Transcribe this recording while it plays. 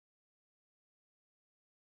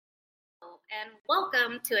and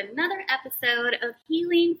welcome to another episode of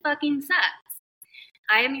Healing Fucking Sucks.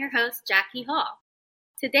 I am your host, Jackey Hall.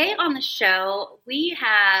 Today on the show, we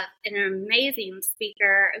have an amazing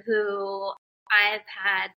speaker who I've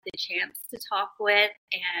had the chance to talk with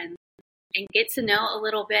and get to know a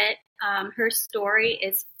little bit. Her story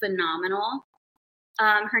is phenomenal.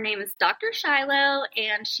 Her name is Dr. Shiloh,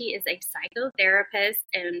 and she is a psychotherapist,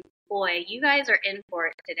 and boy, you guys are in for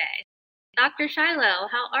it today. Dr. Shiloh,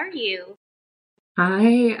 how are you?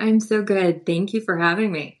 Hi, I'm so good. Thank you for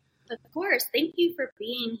having me. Of course. Thank you for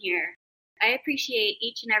being here. I appreciate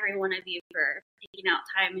each and every one of you for taking out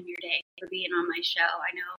time in your day for being on my show.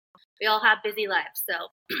 I know we all have busy lives.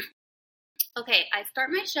 So, okay, I start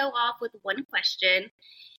my show off with one question,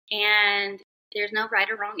 and there's no right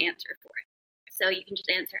or wrong answer for it. So you can just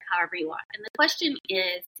answer it however you want. And the question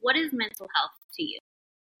is, what is mental health to you?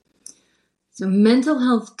 So mental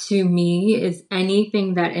health to me is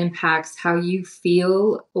anything that impacts how you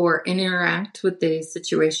feel or interact with the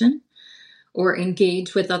situation or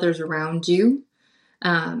engage with others around you.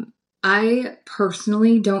 I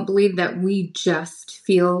personally don't believe that we just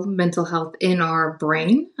feel mental health in our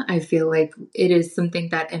brain. I feel like it is something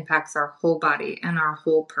that impacts our whole body and our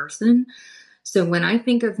whole person. So when I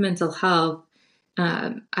think of mental health,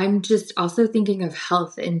 I'm just also thinking of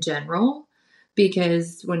health in general.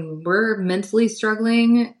 Because when we're mentally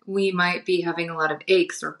struggling, we might be having a lot of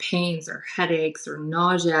aches or pains or headaches or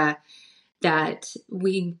nausea that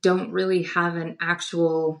we don't really have an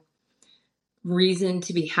actual reason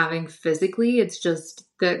to be having physically. It's just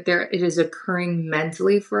that it is occurring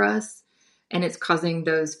mentally for us, and it's causing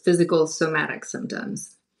those physical somatic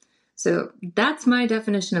symptoms. So that's my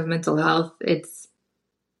definition of mental health. It's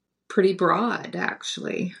pretty broad,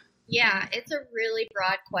 actually. Yeah, it's a really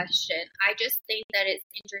broad question. I just think that it's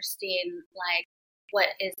interesting, like, what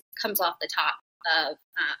comes off the top of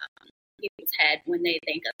people's head when they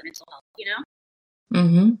think of mental health, you know?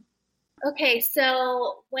 Mm-hmm. Okay,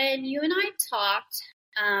 so when you and I talked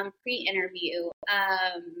pre-interview,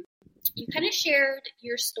 you kind of shared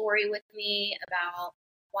your story with me about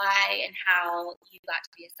why and how you got to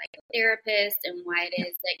be a psychotherapist and why it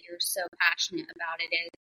is that you're so passionate about it.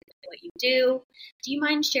 What you do. Do you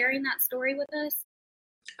mind sharing that story with us?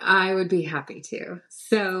 I would be happy to.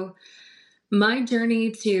 So my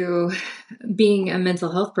journey to being a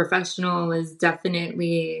mental health professional is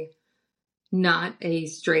definitely not a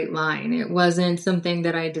straight line. It wasn't something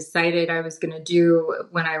that I decided I was going to do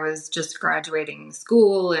when I was just graduating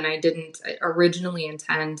school, and I didn't originally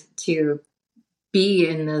intend to be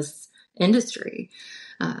in this industry.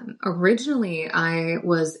 Originally, I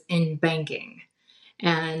was in banking.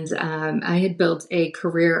 And I had built a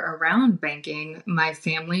career around banking. My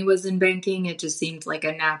family was in banking. It just seemed like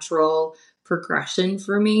a natural progression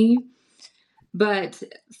for me. But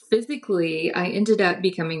physically, I ended up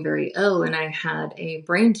becoming very ill, and I had a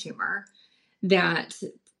brain tumor that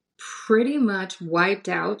pretty much wiped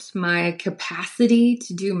out my capacity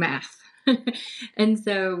to do math. And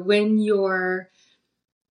so when your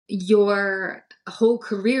whole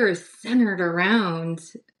career is centered around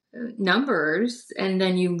numbers, and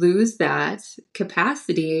then you lose that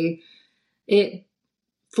capacity, it,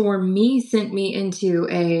 for me, sent me into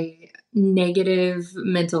a negative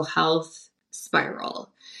mental health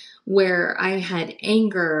spiral where I had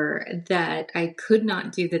anger that I could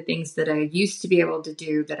not do the things that I used to be able to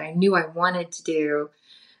do, that I knew I wanted to do.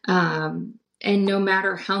 And no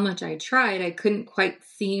matter how much I tried, I couldn't quite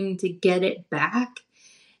seem to get it back.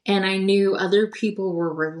 And I knew other people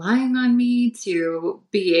were relying on me to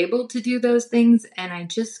be able to do those things, and I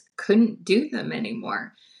just couldn't do them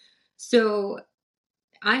anymore. So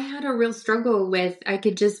I had a real struggle with, I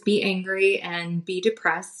could just be angry and be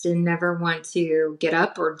depressed and never want to get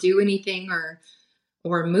up or do anything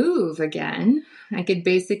or move again. I could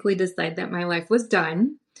basically decide that my life was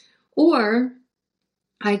done, or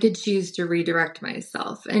I could choose to redirect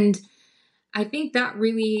myself. And I think that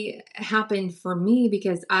really happened for me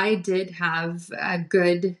because I did have a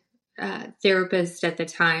good therapist at the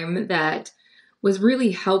time that was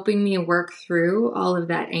really helping me work through all of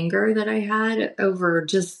that anger that I had over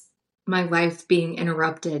just my life being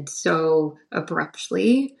interrupted so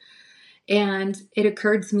abruptly. And it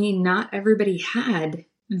occurred to me not everybody had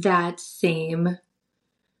that same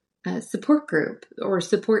support group or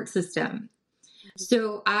support system.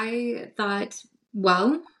 So I thought,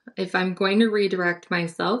 well, if I'm going to redirect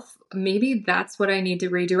myself, maybe that's what I need to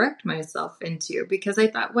redirect myself into, because I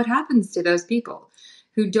thought, what happens to those people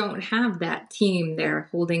who don't have that team there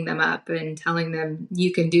holding them up and telling them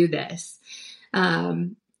you can do this?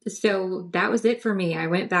 So that was it for me. I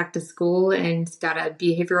went back to school and got a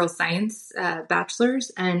behavioral science bachelor's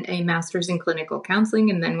and a master's in clinical counseling,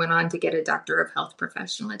 and then went on to get a doctor of health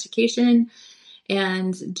professional education,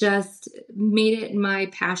 and just made it my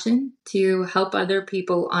passion to help other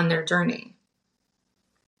people on their journey.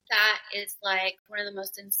 That is like one of the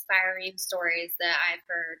most inspiring stories that I've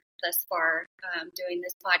heard thus far doing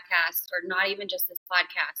this podcast, or not even just this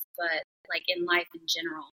podcast, but like in life in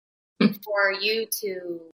general. For you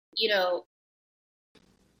to,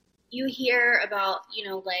 you hear about,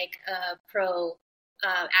 like pro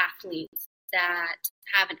athletes that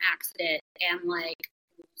have an accident and like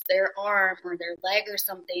lose their arm or their leg or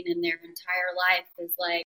something, and their entire life is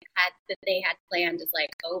like that they had planned is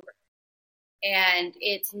like over. And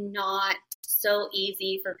it's not so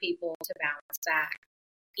easy for people to bounce back.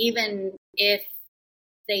 Even if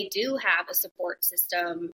they do have a support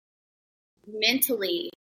system, mentally,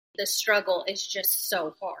 the struggle is just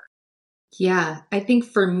so hard. Yeah, I think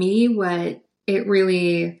for me, what it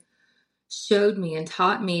really showed me and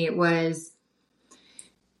taught me was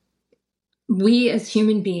we as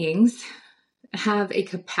human beings have a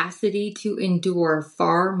capacity to endure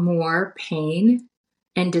far more pain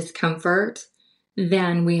and discomfort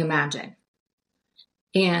than we imagine.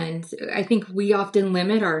 And I think we often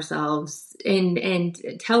limit ourselves and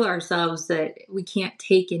tell ourselves that we can't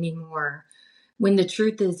take anymore, when the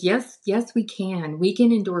truth is, yes, we can. We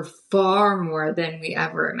can endure far more than we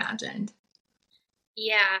ever imagined.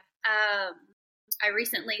 Yeah. I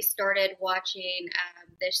recently started watching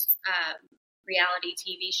this reality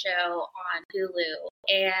TV show on Hulu,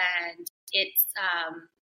 and it's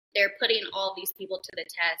they're putting all these people to the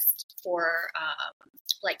test for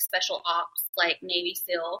like special ops, like Navy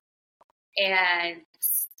SEAL, and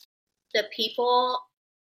the people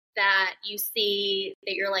that you see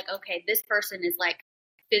that you're like, okay, this person is like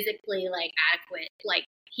physically like adequate, like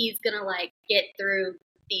he's gonna like get through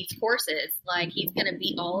these courses, like he's gonna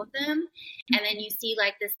beat all of them. And then you see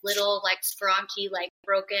like this little like scraunchy, like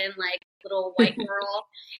broken, like little white girl,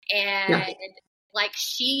 and like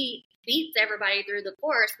she beats everybody through the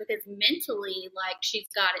course because mentally, like she's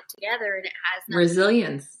got it together and it has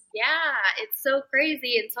resilience. Yeah, it's so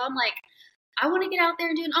crazy. And so I'm like, I want to get out there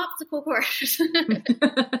and do an obstacle course.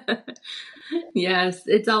 Yes,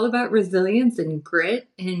 it's all about resilience and grit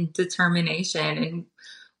and determination. And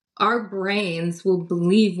our brains will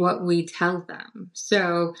believe what we tell them.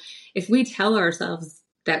 So if we tell ourselves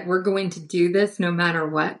that we're going to do this no matter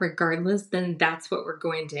what, regardless, then that's what we're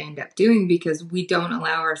going to end up doing, because we don't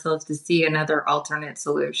allow ourselves to see another alternate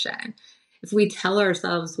solution. If we tell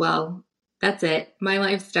ourselves, well, that's it, my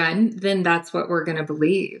life's done, then that's what we're going to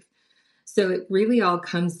believe. So it really all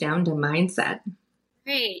comes down to mindset.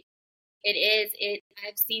 Right. It is.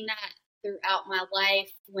 I've seen that throughout my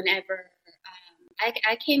life. Whenever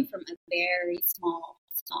I came from a very small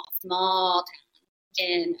town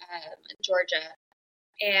in Georgia,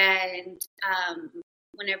 and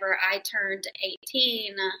whenever I turned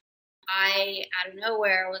 18, I out of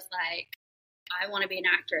nowhere was like, I want to be an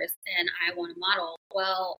actress and I want to model.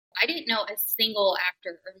 Well, I didn't know a single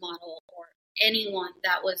actor or model or anyone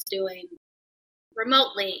that was doing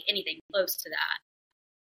remotely anything close to that.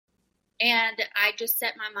 And I just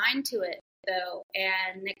set my mind to it, though.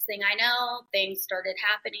 And next thing I know, things started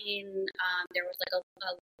happening. There was like a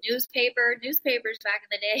newspapers back in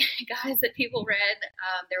the day, guys, that people read.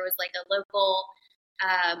 There was like a local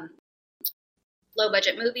low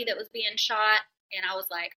budget movie that was being shot. And I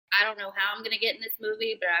was like, I don't know how I'm going to get in this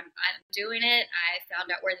movie, but I'm doing it. I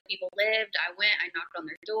found out where the people lived. I went, I knocked on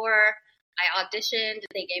their door. I auditioned.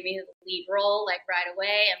 They gave me the lead role like right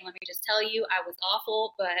away. And let me just tell you, I was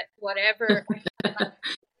awful, but whatever. But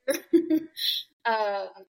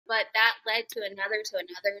that led to another. And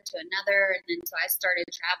then so I started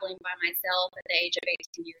traveling by myself at the age of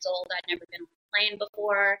 18 years old. I'd never been on a plane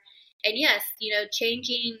before. And yes,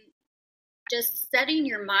 changing, just setting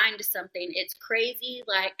your mind to something. It's crazy,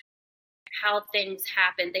 like how things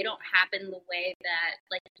happen. They don't happen the way that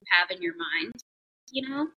like you have in your mind,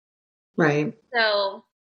 Right. So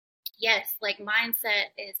yes, like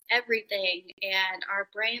mindset is everything, and our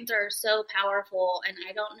brains are so powerful, and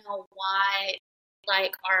I don't know why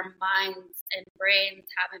like our minds and brains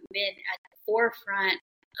haven't been at the forefront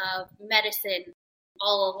of medicine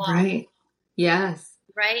all along. Right. Yes.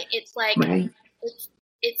 Right? It's like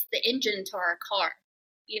it's the engine to our car.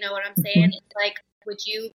 You know what I'm saying? Mm-hmm. It's like, would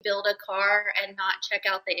you build a car and not check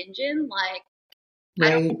out the engine? Like, right.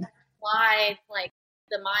 I don't know why, like,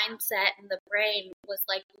 the mindset and the brain was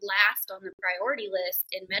like last on the priority list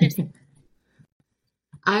in medicine.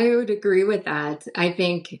 I would agree with that. I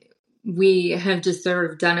think we have just sort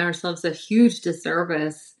of done ourselves a huge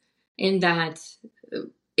disservice in that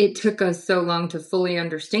it took us so long to fully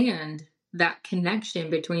understand that connection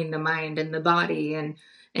between the mind and the body and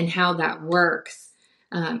how that works.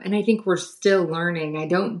 And I think we're still learning. I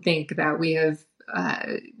don't think that we have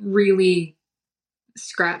really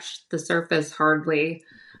scratched the surface hardly.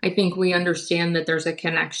 I think we understand that there's a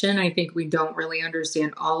connection. I think we don't really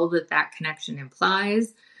understand all that connection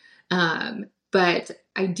implies. But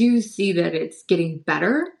I do see that it's getting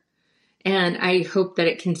better. And I hope that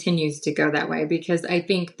it continues to go that way, because I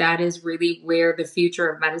think that is really where the future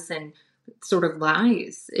of medicine sort of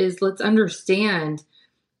lies, is let's understand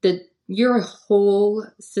that you're a whole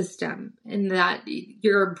system and that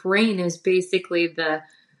your brain is basically the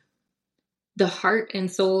heart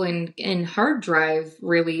and soul and hard drive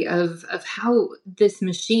really of how this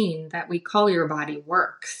machine that we call your body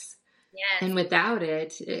works. Yes. And without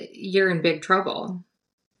it, you're in big trouble.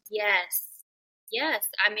 Yes. Yes.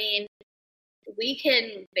 I mean, we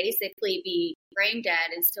can basically be brain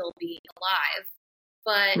dead and still be alive,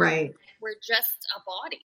 but right. We're just a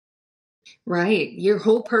body. Right. Your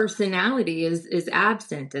whole personality is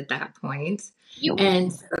absent at that point.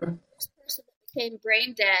 And so, this person that became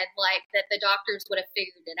brain dead, like that the doctors would have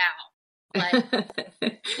figured it out.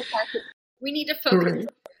 Like we need to focus.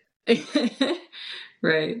 Right.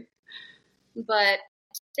 Right. But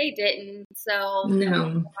they didn't. So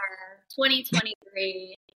no.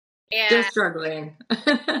 2023. And just struggling. We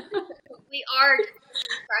are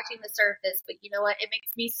scratching the surface, but you know what? It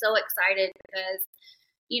makes me so excited because,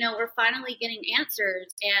 you know, we're finally getting answers,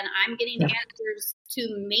 and I'm getting answers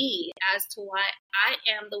to me as to why I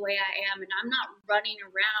am the way I am, and I'm not running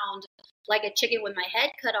around like a chicken with my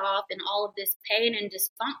head cut off and all of this pain and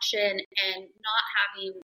dysfunction and not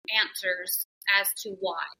having answers as to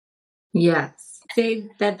why. Yes. Say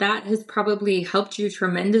that has probably helped you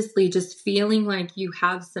tremendously, just feeling like you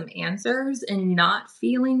have some answers and not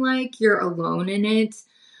feeling like you're alone in it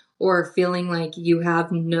or feeling like you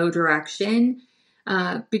have no direction.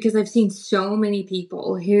 Because I've seen so many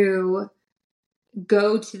people who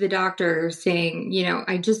go to the doctor saying, you know,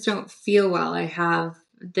 I just don't feel well. I have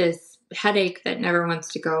this headache that never wants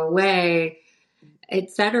to go away,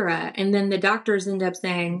 etc. And then the doctors end up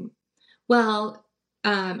saying, well,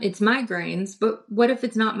 it's migraines, but what if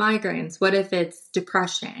it's not migraines? What if it's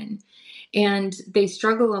depression? And they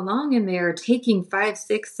struggle along and they're taking 5,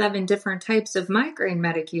 6, 7 different types of migraine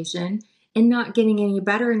medication and not getting any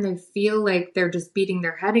better. And they feel like they're just beating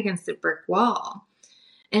their head against a brick wall.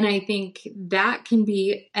 And I think that can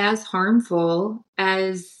be as harmful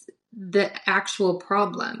as the actual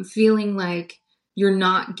problem. Feeling like you're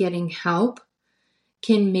not getting help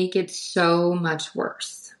can make it so much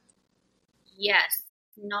worse. Yes.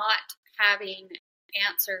 Not having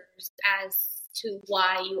answers as to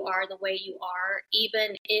why you are the way you are,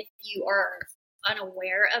 even if you are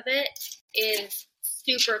unaware of it, is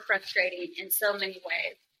super frustrating in so many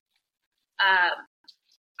ways.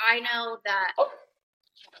 I know that. Oh,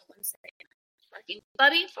 1 second.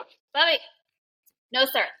 Bubby? No,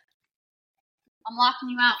 sir. I'm locking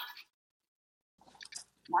you out.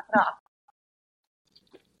 Lock it off.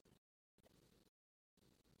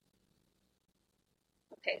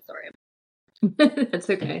 Okay, sorry.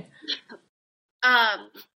 That's okay.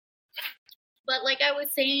 But like I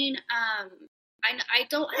was saying, I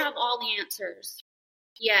don't have all the answers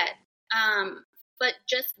yet. But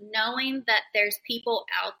just knowing that there's people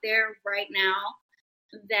out there right now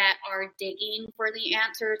that are digging for the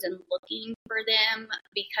answers and looking for them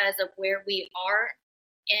because of where we are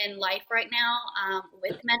in life right now,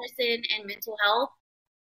 with medicine and mental health,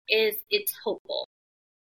 it's hopeful.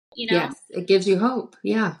 You know? Yes, it gives you hope.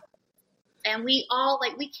 Yeah. And we all,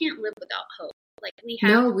 like, we can't live without hope. Like,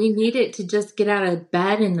 we need it to just get out of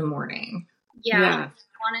bed in the morning. Yeah.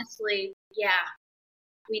 Honestly, yeah,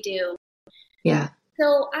 we do. Yeah.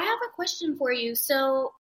 So I have a question for you.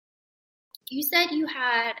 So you said you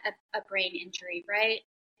had a brain injury, right?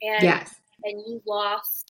 And, yes. And you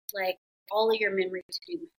lost, like, all of your memory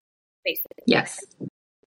too, basically. Yes.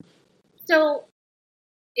 So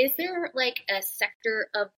is there, like, a sector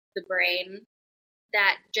of the brain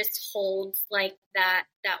that just holds like that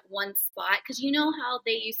one spot? Because you know how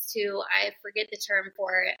they used to, I forget the term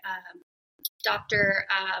for it, Dr.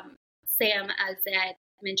 Sam Azed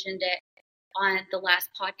mentioned it on the last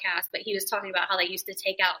podcast, but he was talking about how they used to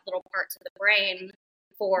take out little parts of the brain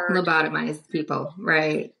for lobotomized people,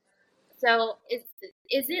 right? So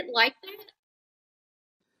is it like that?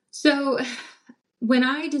 So when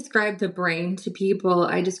I describe the brain to people,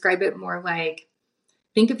 I describe it more like,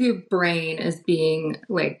 think of your brain as being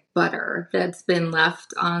like butter that's been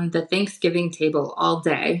left on the Thanksgiving table all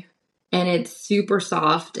day. and it's super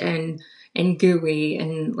soft and gooey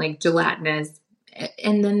and like gelatinous.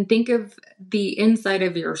 And then think of the inside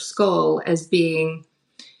of your skull as being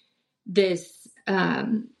this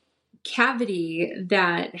cavity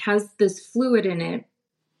that has this fluid in it,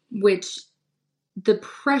 which the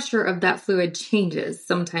pressure of that fluid changes.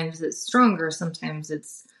 Sometimes it's stronger, sometimes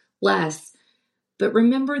it's less. But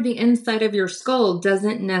remember, the inside of your skull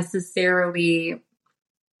doesn't necessarily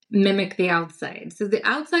mimic the outside. So the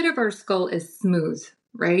outside of our skull is smooth,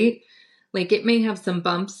 right? Like it may have some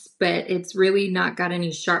bumps, but it's really not got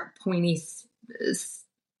any sharp, pointy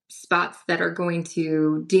spots that are going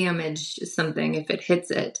to damage something if it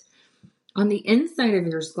hits it. On the inside of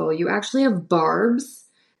your skull, you actually have barbs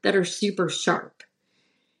that are super sharp.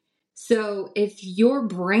 So if your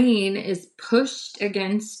brain is pushed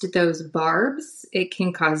against those barbs, it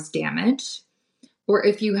can cause damage. Or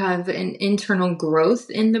if you have an internal growth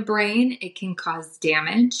in the brain, it can cause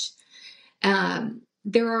damage.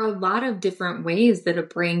 There are a lot of different ways that a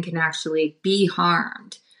brain can actually be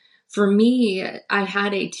harmed. For me, I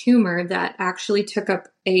had a tumor that actually took up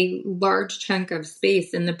a large chunk of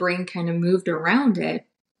space and the brain kind of moved around it.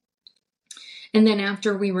 And then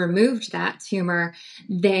after we removed that tumor,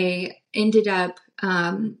 they ended up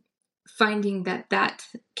finding that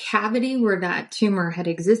cavity where that tumor had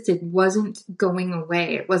existed wasn't going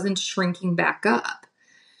away. It wasn't shrinking back up.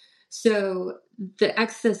 So the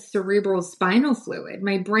excess cerebral spinal fluid,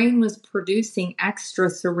 my brain was producing extra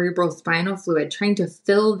cerebral spinal fluid, trying to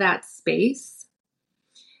fill that space.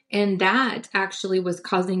 And that actually was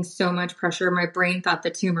causing so much pressure. My brain thought the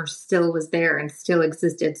tumor still was there and still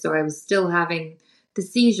existed. So I was still having the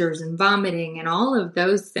seizures and vomiting and all of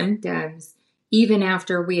those symptoms, even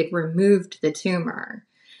after we had removed the tumor.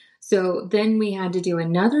 So then we had to do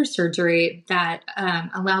another surgery that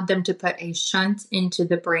allowed them to put a shunt into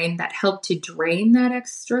the brain that helped to drain that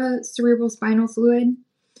extra cerebral spinal fluid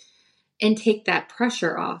and take that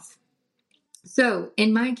pressure off. So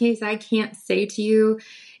in my case, I can't say to you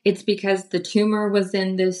it's because the tumor was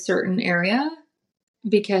in this certain area,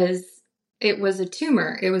 because it was a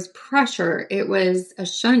tumor, it was pressure, it was a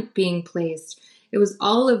shunt being placed, it was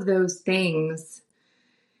all of those things.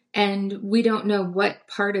 And we don't know what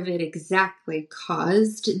part of it exactly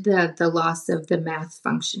caused the loss of the math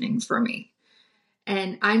functioning for me.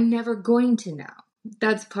 And I'm never going to know.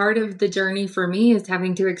 That's part of the journey for me, is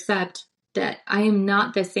having to accept that I am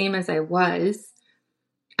not the same as I was.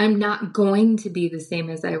 I'm not going to be the same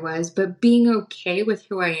as I was, but being okay with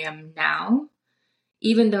who I am now,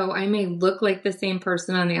 even though I may look like the same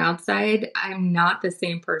person on the outside, I'm not the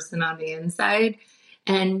same person on the inside.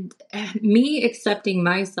 And me accepting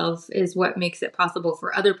myself is what makes it possible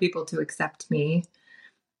for other people to accept me.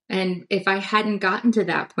 And if I hadn't gotten to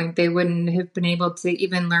that point, they wouldn't have been able to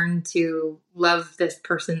even learn to love this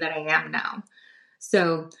person that I am now.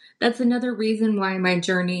 So that's another reason why my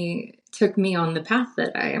journey took me on the path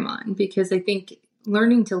that I am on, because I think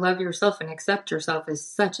learning to love yourself and accept yourself is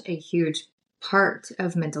such a huge part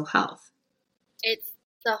of mental health. It's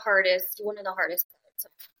one of the hardest parts,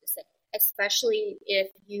 especially if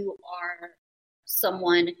you are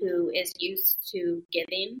someone who is used to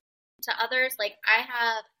giving to others. Like, I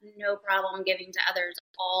have no problem giving to others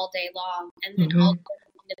all day long, and then I'll go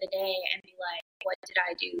at the end of the day and be like, what did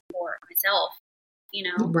I do for myself?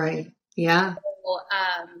 Right. Yeah. So,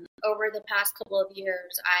 over the past couple of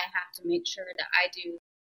years, I have to make sure that I do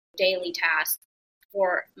daily tasks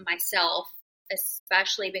for myself,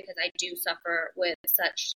 especially because I do suffer with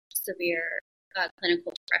such severe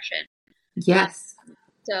clinical depression. Yes.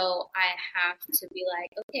 So I have to be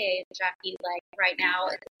like, okay, Jackie, like right now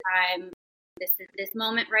at the time, this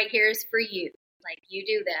moment right here is for you. Like, you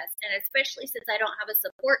do this. And especially since I don't have a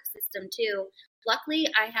support system too. Luckily,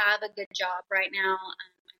 I have a good job right now.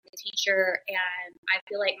 I'm a teacher, and I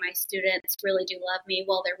feel like my students really do love me.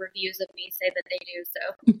 Well, their reviews of me say that they do. So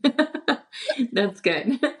that's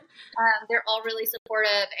good. They're all really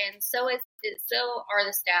supportive, and so are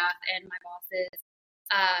the staff and my bosses,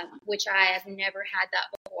 which I have never had that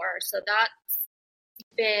before. So that's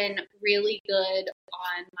been really good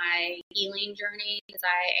on my healing journey, because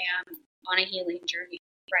I am on a healing journey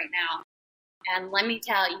right now. And let me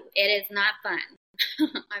tell you, it is not fun.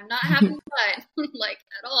 I'm not having fun, like,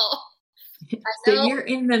 at all. So you're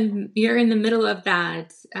in the middle of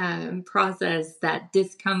that process, that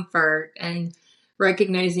discomfort, and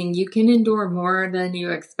recognizing you can endure more than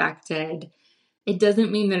you expected. It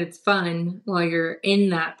doesn't mean that it's fun while you're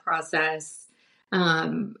in that process.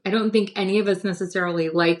 I don't think any of us necessarily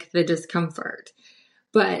like the discomfort,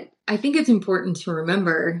 but I think it's important to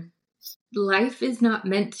remember life is not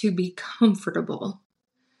meant to be comfortable.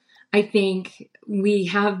 I think we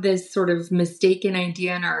have this sort of mistaken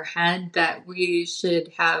idea in our head that we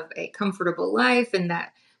should have a comfortable life and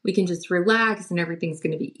that we can just relax and everything's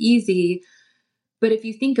going to be easy. But if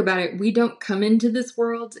you think about it, we don't come into this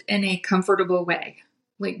world in a comfortable way.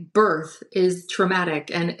 Like birth is traumatic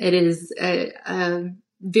and it is a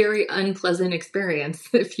very unpleasant experience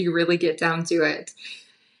if you really get down to it.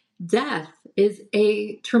 Death is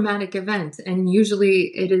a traumatic event, and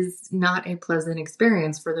usually it is not a pleasant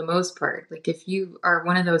experience for the most part. Like if you are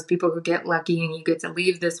one of those people who get lucky and you get to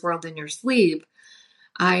leave this world in your sleep,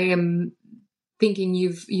 I am thinking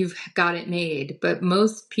you've got it made, but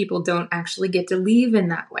most people don't actually get to leave in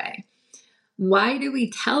that way. Why do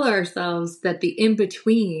we tell ourselves that the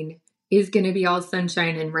in-between is going to be all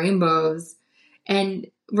sunshine and rainbows and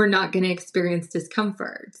we're not going to experience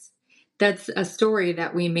discomfort? That's a story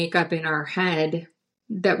that we make up in our head,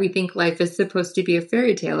 that we think life is supposed to be a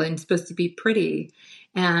fairy tale and supposed to be pretty.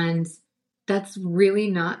 And that's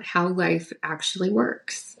really not how life actually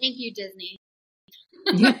works. Thank you, Disney.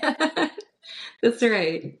 That's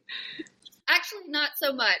right. Actually, not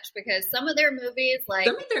so much, because some of their movies,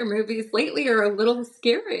 lately are a little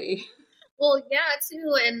scary. Well, yeah,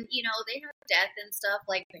 too, and they have death and stuff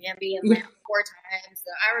like Bambi and Lamb 4 times.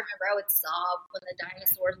 So I remember I would sob when the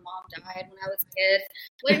dinosaur's mom died when I was a kid.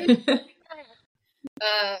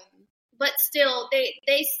 But still,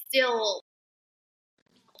 they still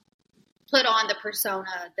put on the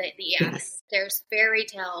persona that yes. There's fairy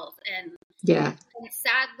tales and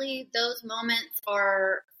sadly, those moments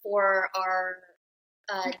are for our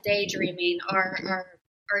daydreaming, our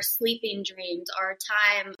sleeping dreams, our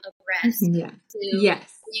time of rest to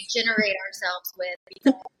regenerate ourselves with,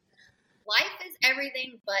 because life is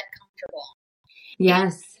everything but comfortable.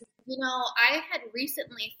 Yes. And, I had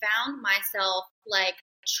recently found myself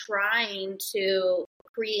trying to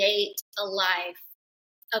create a life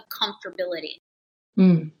of comfortability.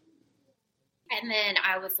 And then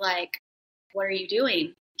I was like, what are you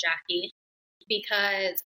doing, Jackie?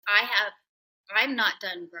 Because I'm not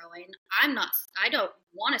done growing. I don't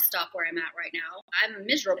want to stop where I'm at right now. I'm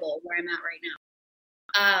miserable where I'm at right now.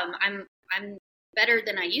 I'm better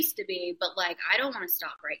than I used to be, but I don't want to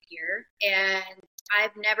stop right here. And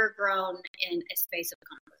I've never grown in a space of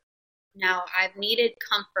comfort. Now I've needed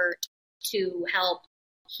comfort to help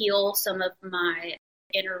heal some of my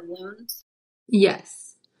inner wounds.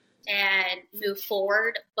 Yes. And move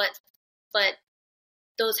forward, but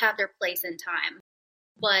those have their place in time.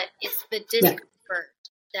 But it's the discomfort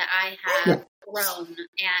that I have grown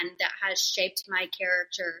and that has shaped my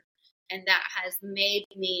character and that has made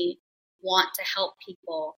me want to help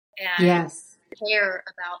people and care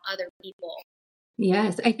about other people.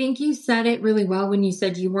 Yes, I think you said it really well when you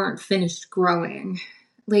said you weren't finished growing.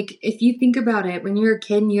 Like, if you think about it, when you're a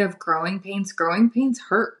kid and you have growing pains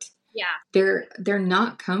hurt. Yeah. They're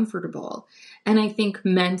not comfortable. And I think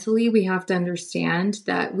mentally we have to understand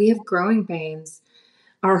that we have growing pains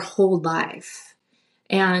our whole life.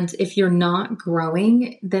 And if you're not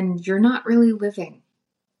growing, then you're not really living.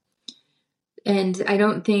 And I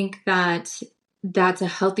don't think that that's a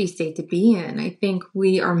healthy state to be in. I think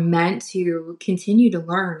we are meant to continue to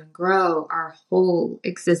learn and grow our whole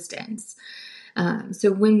existence.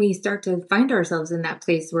 So when we start to find ourselves in that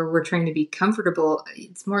place where we're trying to be comfortable,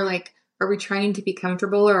 it's more like, are we trying to be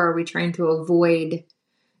comfortable or are we trying to avoid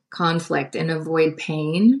conflict and avoid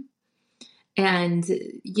pain? And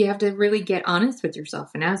you have to really get honest with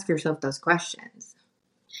yourself and ask yourself those questions.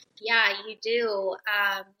 Yeah, you do.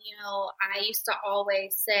 I used to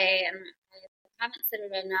always say, and I haven't said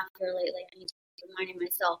it enough here lately, I need to be reminding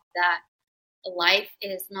myself that life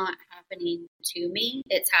is not happening to me,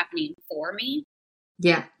 it's happening for me.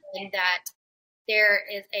 Yeah. And that there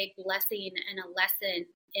is a blessing and a lesson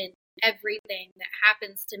in everything that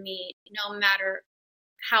happens to me, no matter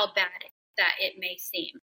how bad that it may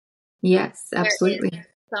seem. Yes, absolutely. There is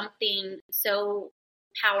something so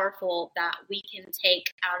powerful that we can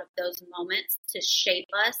take out of those moments to shape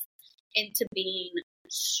us into being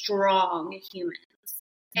strong humans.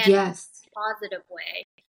 And in a positive way,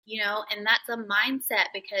 and that's a mindset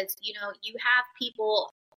because, you have people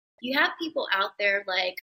out there,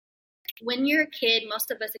 like when you're a kid, most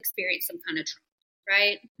of us experience some kind of trauma,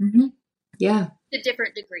 right? Mm-hmm. Yeah. To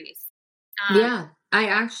different degrees. I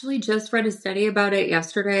actually just read a study about it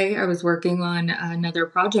yesterday. I was working on another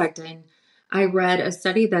project and I read a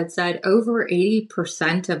study that said over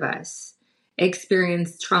 80% of us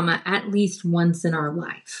experience trauma at least once in our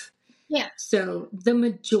life. Yeah. So the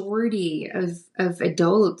majority of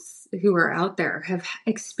adults who are out there have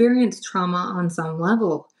experienced trauma on some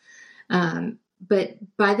level.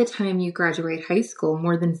 But by the time you graduate high school,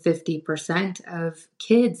 more than 50% of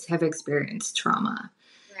kids have experienced trauma.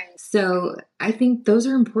 Right. So I think those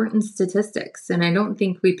are important statistics. And I don't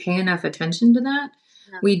think we pay enough attention to that.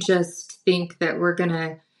 No. We just think that we're going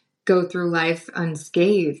to go through life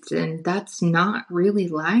unscathed. And that's not really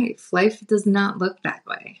life. Life does not look that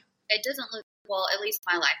way. It doesn't look, well, at least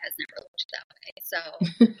my life has never looked that way. So,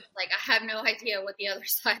 like, I have no idea what the other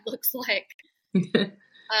side looks like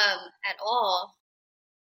at all.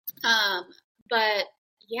 But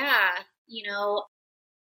yeah, you know,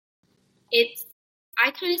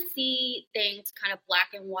 I kind of see things kind of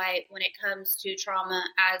black and white when it comes to trauma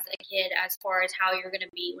as a kid, as far as how you're going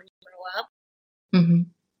to be when you grow up. Mm-hmm.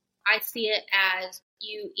 I see it as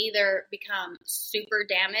you either become super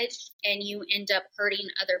damaged and you end up hurting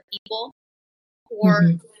other people, or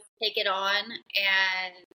take it on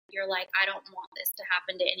and you're like, I don't want this to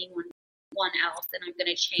happen to anyone else, and I'm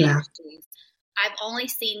going to change these. I've only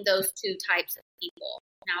seen those two types of people.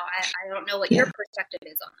 Now, I don't know what your perspective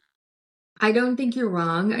is on that. I don't think you're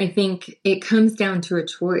wrong. I think it comes down to a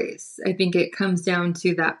choice. I think it comes down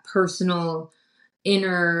to that personal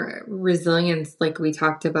inner resilience, like we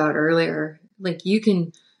talked about earlier. Like, you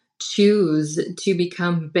can choose to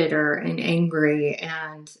become bitter and angry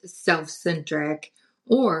and self-centric,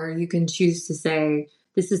 or you can choose to say,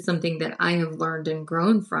 this is something that I have learned and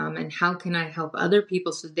grown from, and how can I help other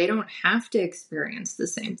people so they don't have to experience the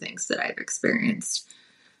same things that I've experienced?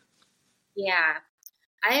 Yeah,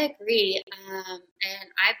 I agree. And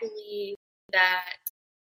I believe that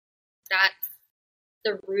that's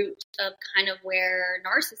the root of kind of where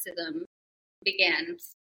narcissism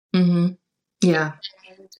begins. Mm-hmm. Yeah.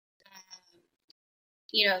 And,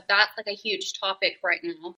 you know, that's like a huge topic right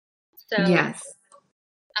now. So, yes.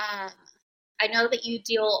 I know that you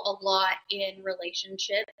deal a lot in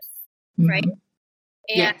relationships, Mm-hmm. right? And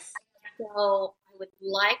yes. so I would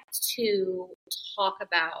like to talk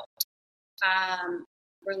about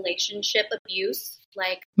relationship abuse,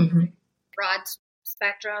 like broad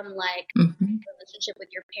spectrum, like relationship with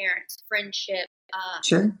your parents, friendship,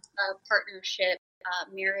 partnership,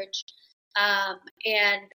 marriage,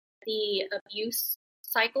 and the abuse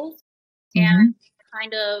cycles, and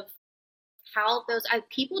kind of how those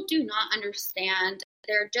people do not understand.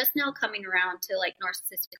 They're just now coming around to like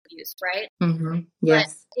narcissistic abuse, right?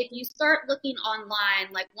 Yes. But if you start looking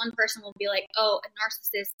online, like one person will be like, oh, a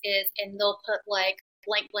narcissist is, and they'll put like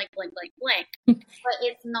blank, blank, blank, blank, blank. But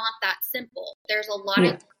it's not that simple. There's a lot of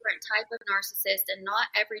different type of narcissists, and not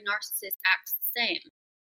every narcissist acts the same.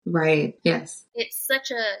 Right. Yes. It's such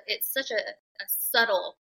a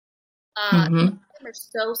subtle, some of them are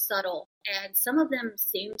so subtle, and some of them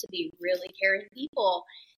seem to be really caring people.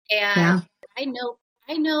 And I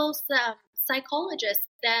know some psychologists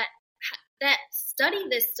that study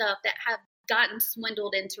this stuff that have gotten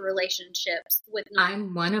swindled into relationships with.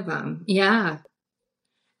 I'm one of them. Yeah,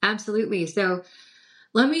 absolutely. So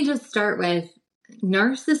let me just start with,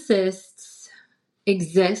 narcissists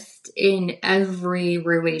exist in every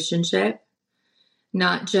relationship,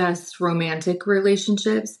 not just romantic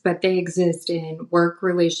relationships, but they exist in work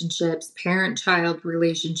relationships, parent-child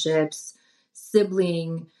relationships,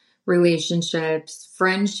 sibling relationships,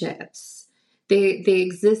 friendships. They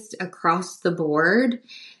exist across the board.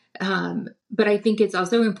 But I think it's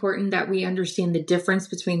also important that we understand the difference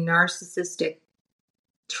between narcissistic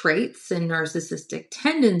traits and narcissistic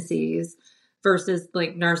tendencies versus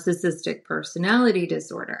like narcissistic personality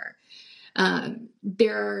disorder.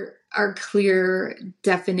 There are clear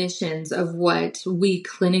definitions of what we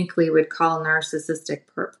clinically would call narcissistic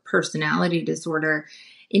personality disorder.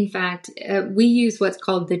 In fact, we use what's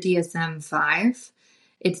called the DSM-5.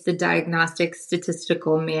 It's the Diagnostic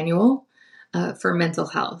Statistical Manual for Mental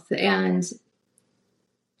Health. And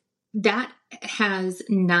that has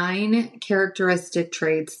 9 characteristic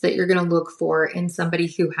traits that you're going to look for in somebody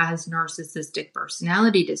who has narcissistic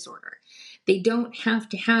personality disorder. They don't have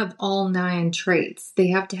to have all 9 traits. They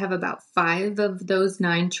have to have about 5 of those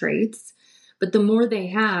 9 traits. But the more they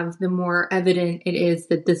have, the more evident it is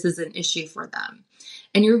that this is an issue for them.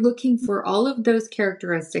 And you're looking for all of those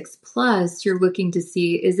characteristics, plus you're looking to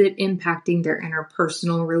see, is it impacting their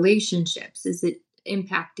interpersonal relationships? Is it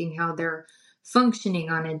impacting how they're functioning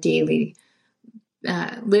on a daily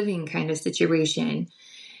living kind of situation?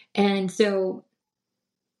 And so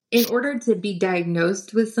in order to be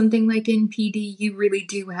diagnosed with something like NPD, you really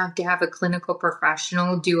do have to have a clinical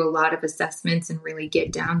professional do a lot of assessments and really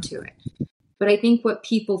get down to it. But I think what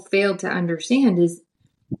people fail to understand is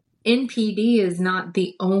NPD is not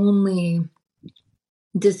the only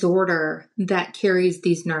disorder that carries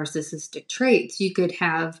these narcissistic traits. You could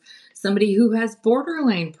have somebody who has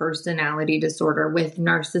borderline personality disorder with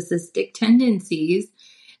narcissistic tendencies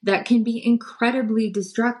that can be incredibly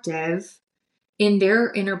destructive in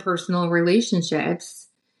their interpersonal relationships.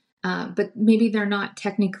 But maybe they're not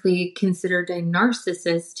technically considered a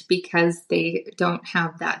narcissist because they don't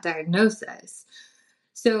have that diagnosis.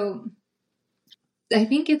 So I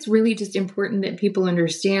think it's really just important that people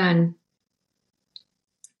understand,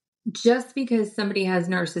 just because somebody has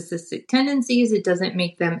narcissistic tendencies, it doesn't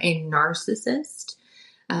make them a narcissist.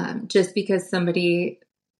 Just because somebody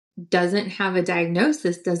doesn't have a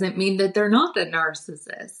diagnosis doesn't mean that they're not a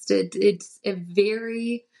narcissist. It's a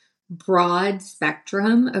very broad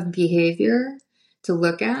spectrum of behavior to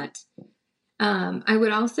look at. I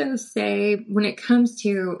would also say when it comes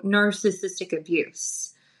to narcissistic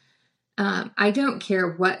abuse, I don't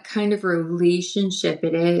care what kind of relationship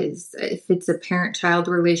it is, if it's a parent-child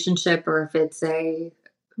relationship or if it's a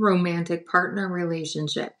romantic partner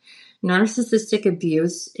relationship. Narcissistic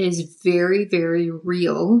abuse is very, very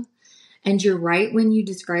real. And you're right when you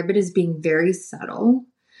describe it as being very subtle,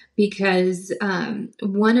 because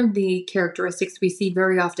one of the characteristics we see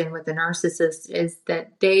very often with a narcissist is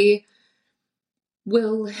that they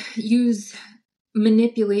will use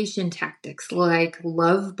manipulation tactics like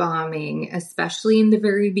love bombing, especially in the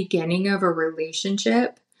very beginning of a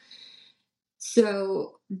relationship.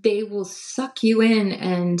 So they will suck you in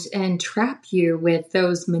and trap you with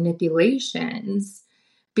those manipulations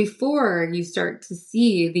before you start to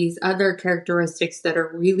see these other characteristics that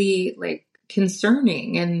are really like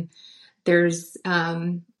concerning. And there's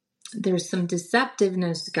some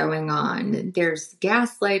deceptiveness going on. There's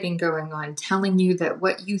gaslighting going on, telling you that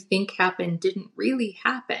what you think happened didn't really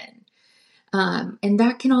happen. And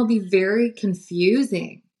that can all be very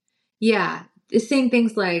confusing. Yeah. Saying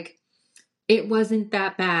things like, it wasn't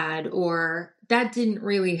that bad, or that didn't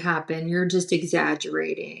really happen, you're just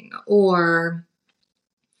exaggerating, or,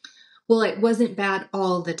 well, it wasn't bad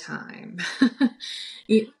all the time.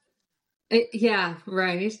 Yeah,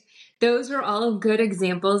 right. Those are all good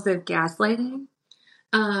examples of gaslighting.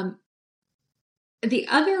 The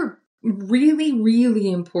other really,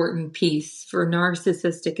 really important piece for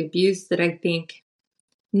narcissistic abuse that I think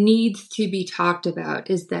needs to be talked about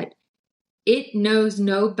is that it knows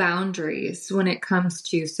no boundaries when it comes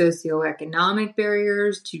to socioeconomic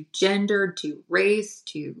barriers, to gender, to race,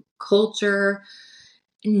 to culture.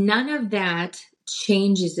 None of that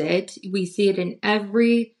changes it. We see it in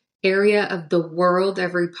every area of the world,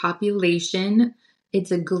 every population. It's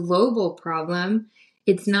a global problem.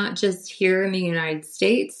 It's not just here in the United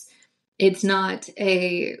States. It's not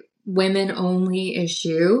a women-only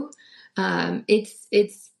issue.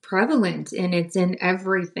 It's prevalent and it's in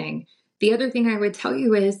everything. The other thing I would tell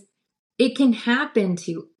you is it can happen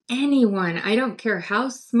to anyone. I don't care how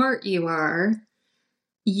smart you are.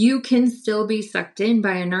 You can still be sucked in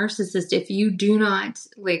by a narcissist if you do not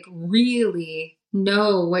really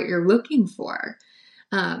know what you're looking for.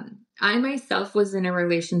 I myself was in a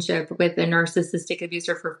relationship with a narcissistic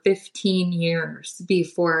abuser for 15 years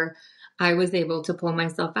before I was able to pull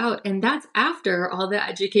myself out. And that's after all the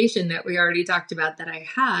education that we already talked about that I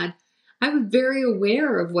had. I was very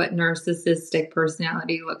aware of what narcissistic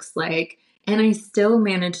personality looks like, and I still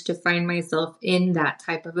managed to find myself in that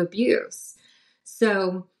type of abuse.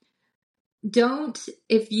 So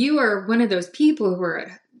if you are one of those people who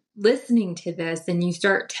are listening to this and you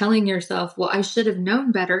start telling yourself, well, I should have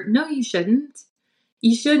known better. No, you shouldn't.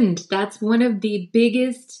 You shouldn't. That's one of the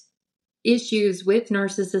biggest issues with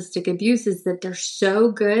narcissistic abuse, is that they're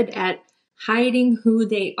so good at hiding who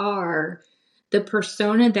they are. The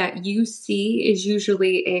persona that you see is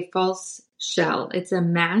usually a false shell. It's a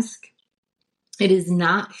mask. It is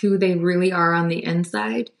not who they really are on the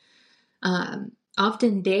inside.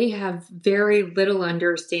 Often they have very little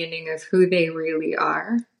understanding of who they really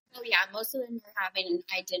are. Oh yeah, most of them are having an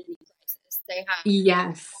identity crisis. They have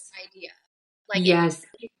yes, no idea. Like yes,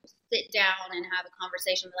 if you sit down and have a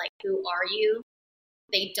conversation like, "Who are you?"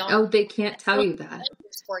 They don't. Oh, they can't tell you that.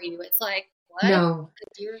 For you, it's like, what? No,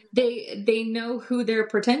 they know who they're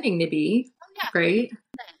pretending to be. Oh, yeah. Right?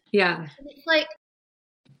 Yeah. And it's like,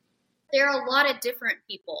 there are a lot of different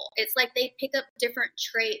people. It's like they pick up different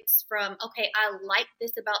traits from, okay, I like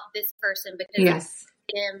this about this person because yes.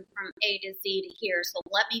 them from A to Z to here. So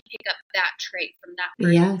let me pick up that trait from that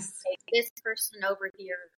person. Yes. Okay, this person over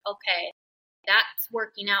here, okay, that's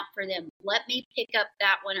working out for them. Let me pick up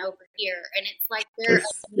that one over here. And it's like there's a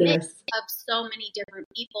mix of so many different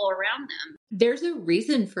people around them. There's a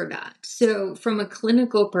reason for that. So from a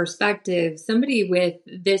clinical perspective, somebody with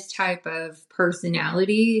this type of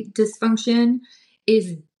personality dysfunction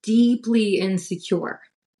is deeply insecure.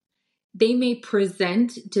 they may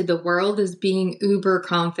present to the world as being uber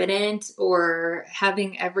confident or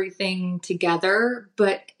having everything together,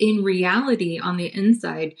 but in reality, on the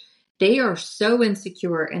inside, they are so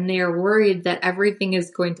insecure and they are worried that everything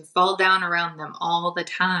is going to fall down around them all the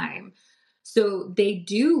time. So they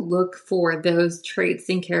do look for those traits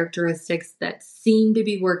and characteristics that seem to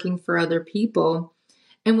be working for other people.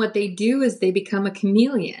 And what they do is they become a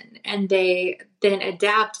chameleon and they then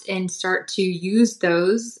adapt and start to use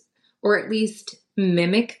those, or at least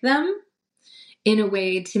mimic them in a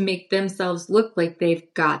way to make themselves look like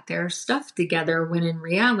they've got their stuff together when in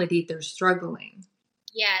reality they're struggling.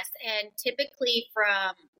 Yes, and typically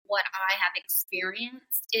from what I have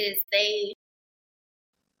experienced is they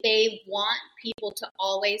want people to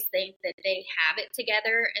always think that they have it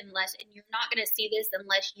together and you're not going to see this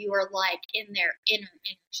unless you are like in their inner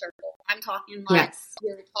circle. I'm talking like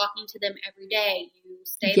you're talking to them every day. You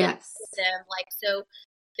stay with them. Like, so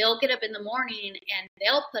they'll get up in the morning and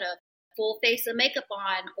they'll put a full face of makeup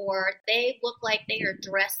on, or they look like they are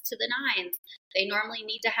dressed to the nines. They normally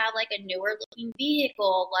need to have like a newer looking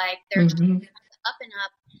vehicle. Like they're up and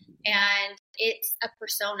up, and it's a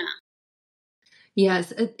persona.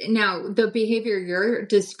 Yes. Now, the behavior you're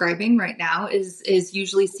describing right now is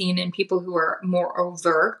usually seen in people who are more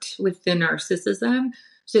overt with the narcissism.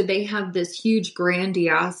 So they have this huge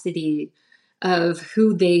grandiosity of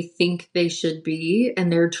who they think they should be,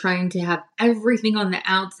 and they're trying to have everything on the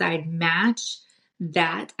outside match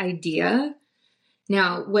that idea.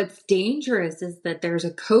 Now, what's dangerous is that there's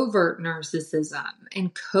a covert narcissism,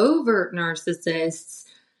 and covert narcissists,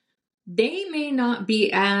 they may not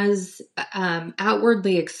be as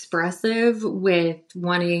outwardly expressive with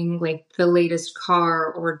wanting like the latest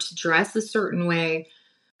car or to dress a certain way,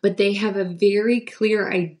 but they have a very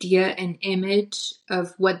clear idea and image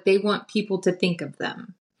of what they want people to think of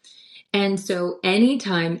them. And so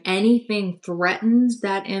anytime anything threatens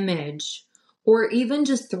that image, or even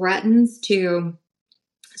just threatens to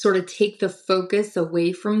sort of take the focus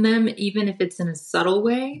away from them, even if it's in a subtle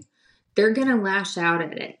way, they're going to lash out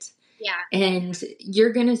at it. Yeah. And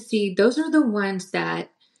you're going to see those are the ones that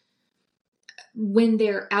when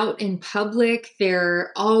they're out in public,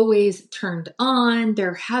 they're always turned on.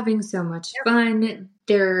 They're having so much fun.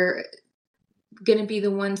 They're going to be the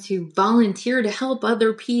ones who volunteer to help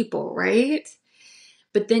other people, right?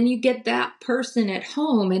 But then you get that person at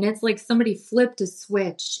home and it's like somebody flipped a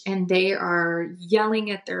switch and they are yelling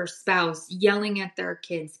at their spouse, yelling at their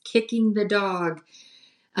kids, kicking the dog,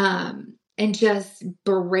 and just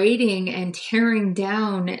berating and tearing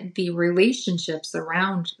down the relationships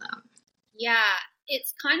around them. Yeah,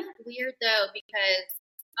 it's kind of weird though,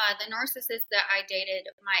 because the narcissist that I dated,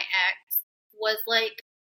 my ex, was like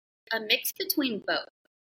a mix between both.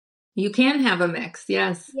 You can have a mix,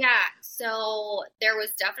 yes. Yeah, so there was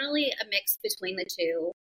definitely a mix between the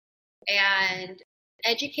two. And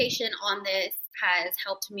education on this has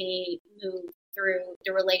helped me move through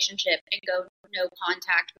the relationship and go no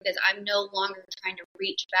contact, because I'm no longer trying to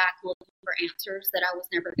reach back looking for answers that I was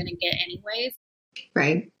never going to get anyways.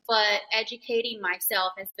 Right. But educating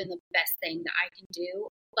myself has been the best thing that I can do.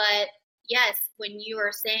 But yes, when you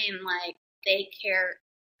are saying like they care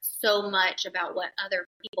so much about what other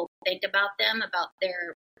people think about them, about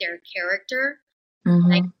their character,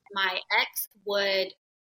 like my ex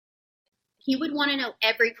he would want to know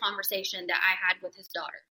every conversation that I had with his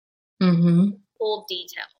daughter, full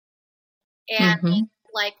detail. And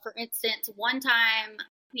like, for instance, one time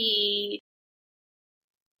we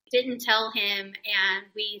didn't tell him and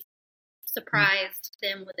we surprised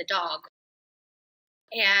them with a dog.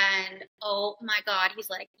 And oh my God, he's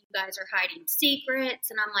like, you guys are hiding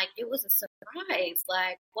secrets. And I'm like, it was a surprise.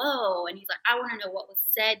 Like, whoa. And he's like, I want to know what was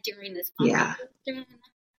said during this conversation. Yeah.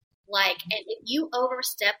 Like, and if you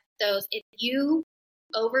overstep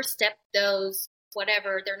those,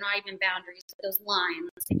 whatever, they're not even boundaries, but those lines,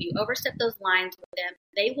 if you overstep those lines with them,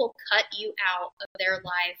 they will cut you out of their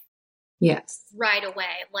life. Yes. Right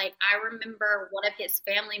away. Like, I remember one of his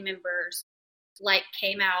family members like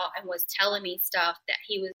came out and was telling me stuff that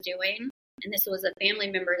he was doing. And this was a family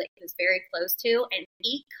member that he was very close to. And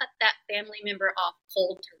he cut that family member off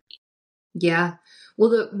cold turkey. Yeah.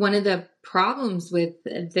 Well, one of the problems with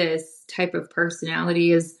this type of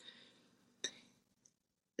personality is,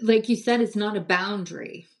 like you said, it's not a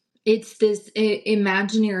boundary. It's this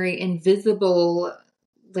imaginary, invisible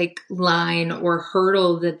like line or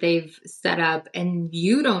hurdle that they've set up, and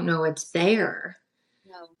you don't know it's there.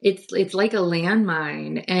 No. It's like a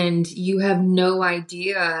landmine, and you have no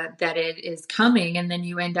idea that it is coming, and then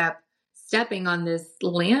you end up stepping on this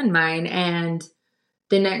landmine, and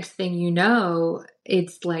the next thing you know,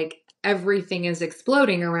 it's like everything is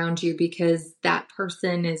exploding around you because that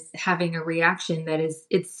person is having a reaction that is,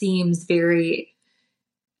 it seems very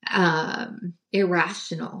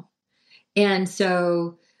irrational. And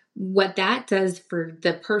so what that does for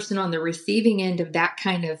the person on the receiving end of that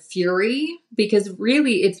kind of fury, because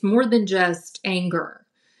really it's more than just anger.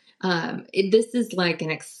 This is like an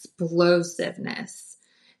explosiveness.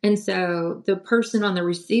 And so the person on the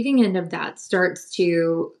receiving end of that starts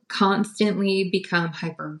to constantly become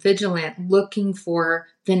hypervigilant, looking for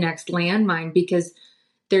the next landmine because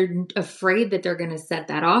they're afraid that they're going to set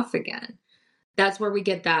that off again. That's where we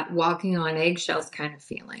get that walking on eggshells kind of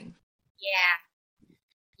feeling.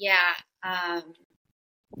 Yeah.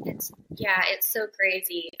 It's so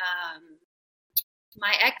crazy.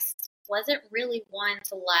 My ex wasn't really one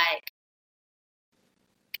to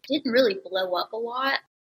didn't really blow up a lot.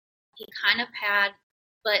 He kind of had,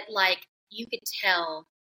 but you could tell,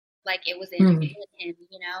 it was in him,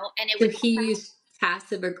 and it would he used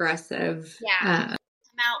passive aggressive.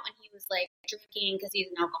 come out when he was drinking because he's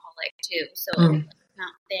an alcoholic too. So it would come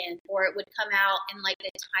out then, or it would come out in the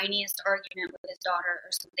tiniest argument with his daughter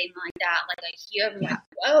or something like that.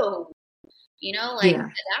 Whoa,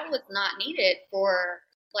 that was not needed for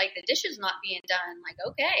the dishes not being done.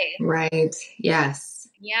 Okay. Right. Yes.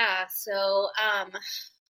 Yeah. So,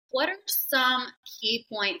 what are some key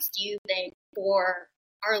points do you think for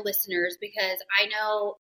our listeners? Because I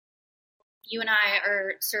know you and I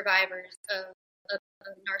are survivors of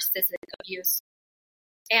narcissistic abuse.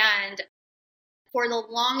 And for the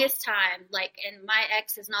longest time, and my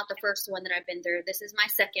ex is not the first one that I've been through. This is my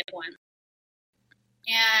second one.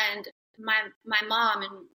 And my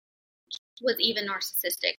mom was even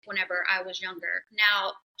narcissistic whenever I was younger.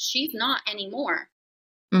 Now, she's not anymore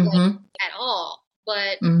at all.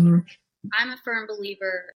 But I'm a firm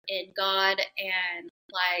believer in God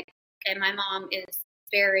and my mom is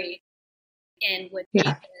very in with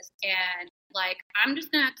Jesus. And I'm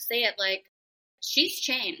just going to have to say it, she's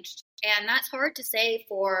changed. And that's hard to say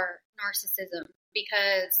for narcissism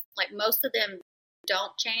because most of them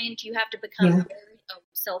don't change. You have to become very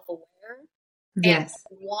self-aware and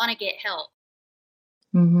want to get help.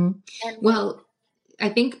 And I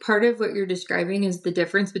think part of what you're describing is the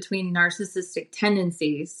difference between narcissistic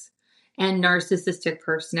tendencies and narcissistic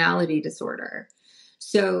personality disorder.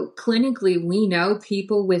 So clinically, we know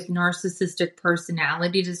people with narcissistic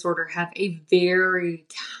personality disorder have a very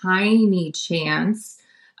tiny chance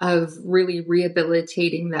of really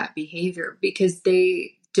rehabilitating that behavior because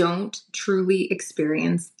they don't truly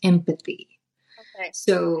experience empathy. Okay.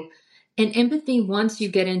 So, and empathy, once you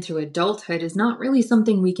get into adulthood, is not really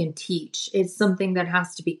something we can teach. It's something that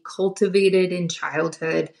has to be cultivated in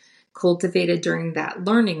childhood, cultivated during that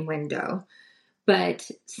learning window.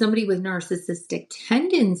 But somebody with narcissistic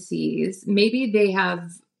tendencies, maybe they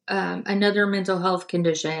have another mental health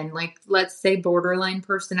condition, let's say borderline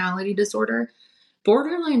personality disorder.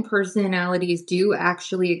 Borderline personalities do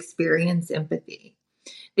actually experience empathy.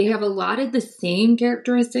 They have a lot of the same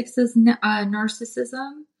characteristics as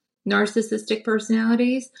narcissistic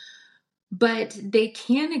personalities, but they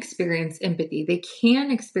can experience empathy. They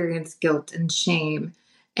can experience guilt and shame.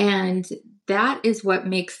 And that is what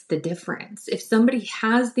makes the difference. If somebody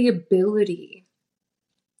has the ability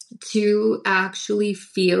to actually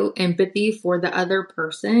feel empathy for the other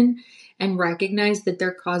person and recognize that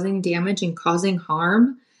they're causing damage and causing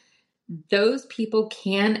harm, those people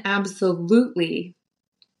can absolutely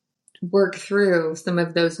work through some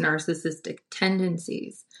of those narcissistic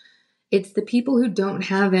tendencies. It's the people who don't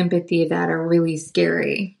have empathy that are really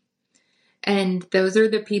scary. And those are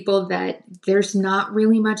the people that there's not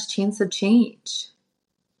really much chance of change.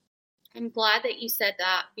 I'm glad that you said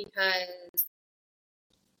that because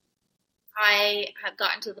I have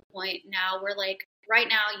gotten to the point now where right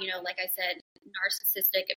now, like I said,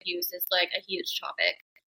 narcissistic abuse is a huge topic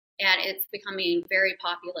and it's becoming very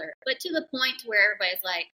popular, but to the point where everybody's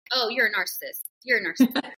oh, you're a narcissist. You're a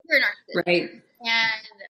narcissist. You're a narcissist. Right.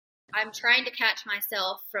 And I'm trying to catch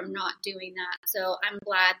myself from not doing that. So I'm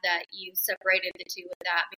glad that you separated the two with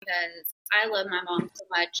that because I love my mom so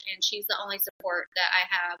much and she's the only support that I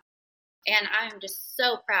have. And I'm just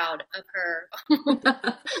so proud of her.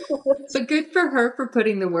 So good for her for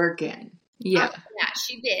putting the work in. Yeah. Yeah,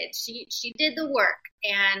 she did. She did the work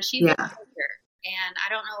and she's a teacher. And I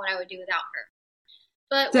don't know what I would do without her.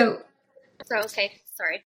 But okay,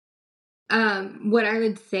 sorry. What I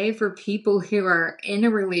would say for people who are in a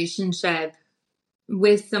relationship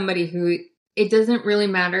with somebody who, it doesn't really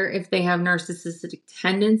matter if they have narcissistic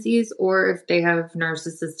tendencies or if they have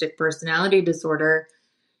narcissistic personality disorder,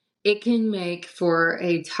 it can make for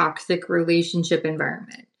a toxic relationship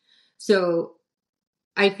environment. So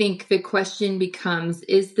I think the question becomes,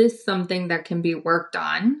 is this something that can be worked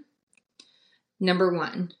on? Number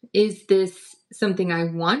one, is this something I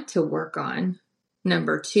want to work on?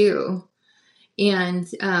 Number two, and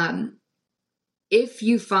if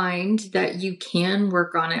you find that you can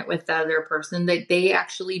work on it with the other person, that they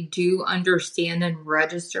actually do understand and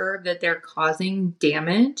register that they're causing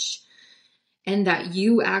damage, and that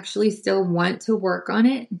you actually still want to work on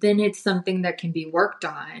it, then it's something that can be worked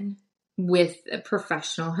on with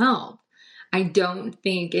professional help. I don't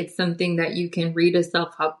think it's something that you can read a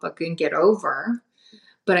self-help book and get over,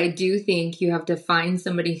 but I do think you have to find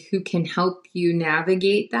somebody who can help you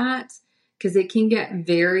navigate that, because it can get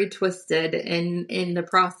very twisted in the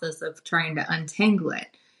process of trying to untangle it.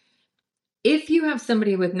 If you have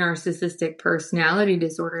somebody with narcissistic personality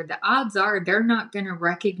disorder, the odds are they're not going to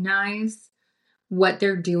recognize what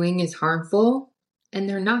they're doing is harmful, and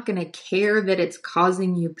they're not going to care that it's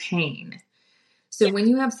causing you pain. So when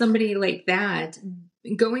you have somebody like that,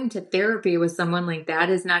 going to therapy with someone like that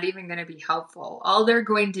is not even going to be helpful. All they're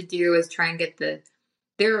going to do is try and get the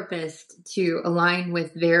therapist to align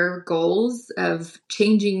with their goals of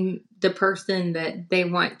changing the person that they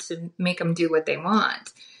want to make them do what they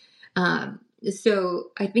want.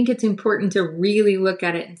 So I think it's important to really look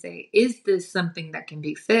at it and say, is this something that can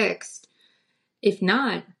be fixed? If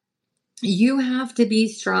not, you have to be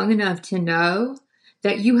strong enough to know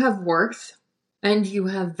that you have worth and you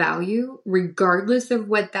have value, regardless of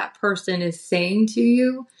what that person is saying to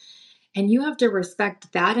you. And you have to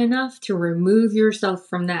respect that enough to remove yourself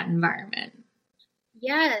from that environment.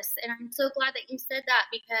 Yes, and I'm so glad that you said that,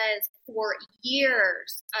 because for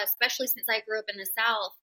years, especially since I grew up in the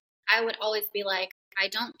South, I would always be like, I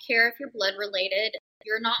don't care if you're blood related.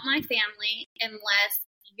 You're not my family unless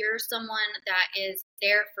you're someone that is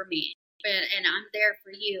there for me, and I'm there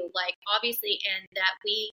for you. Like, obviously, and that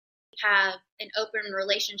we have an open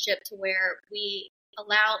relationship to where we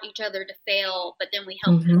allow each other to fail, but then we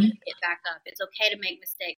help each other get back up. It's okay to make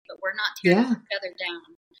mistakes, but we're not tearing each other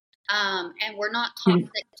down. And we're not toxic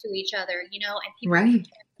to each other, you know, and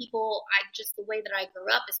people, just the way that I grew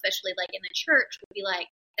up, especially like in the church, would be like,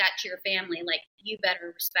 that's your family. Like, you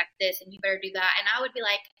better respect this and you better do that. And I would be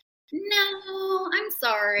like, no, I'm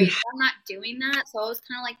sorry. I'm not doing that. So I was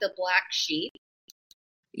kind of like the black sheep.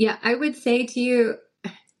 Yeah, I would say to you,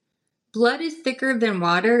 blood is thicker than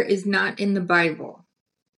water is not in the Bible.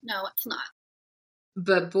 No, it's not.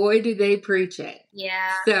 But boy, do they preach it.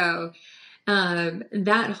 Yeah. So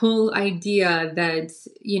that whole idea that,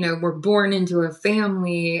 you know, we're born into a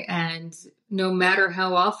family and no matter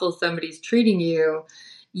how awful somebody's treating you,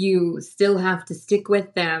 you still have to stick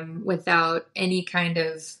with them without any kind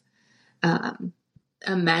of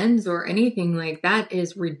amends or anything like that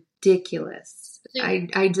is ridiculous.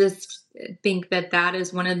 I just think that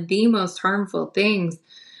is one of the most harmful things.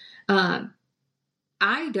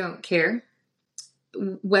 I don't care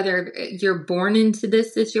whether you're born into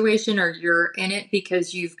this situation or you're in it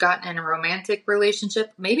because you've gotten in a romantic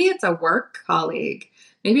relationship. Maybe it's a work colleague.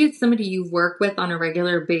 Maybe it's somebody you work with on a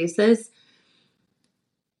regular basis.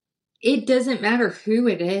 It doesn't matter who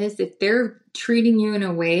it is. If they're treating you in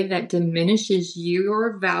a way that diminishes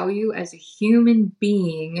your value as a human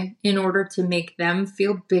being in order to make them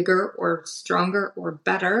feel bigger or stronger or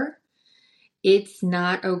better, it's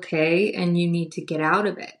not okay, and you need to get out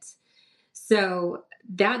of it. So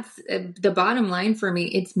that's the bottom line for me.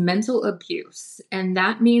 It's mental abuse, and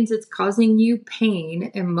that means it's causing you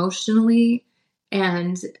pain emotionally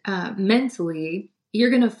and mentally. You're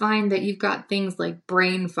going to find that you've got things like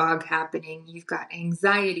brain fog happening. You've got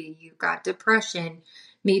anxiety. You've got depression.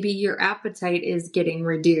 Maybe your appetite is getting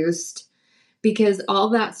reduced because all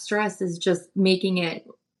that stress is just making it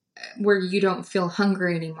where you don't feel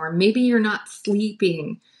hungry anymore. Maybe you're not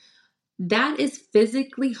sleeping. That is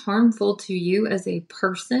physically harmful to you as a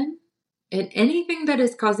person. And anything that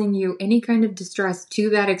is causing you any kind of distress to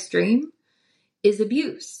that extreme is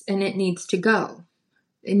abuse, and it needs to go.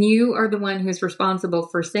 And you are the one who's responsible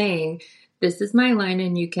for saying, this is my line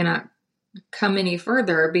and you cannot come any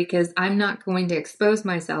further, because I'm not going to expose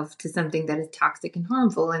myself to something that is toxic and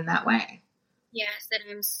harmful in that way. Yes, and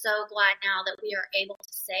I'm so glad now that we are able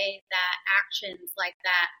to say that actions like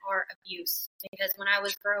that are abuse, because when I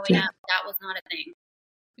was growing up, that was not a thing.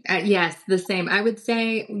 Yes, the same. I would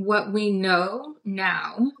say what we know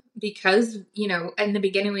now, because, you know, in the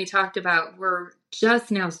beginning we talked about we're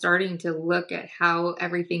just now starting to look at how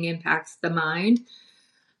everything impacts the mind.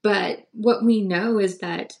 But what we know is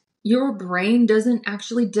that your brain doesn't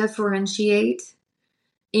actually differentiate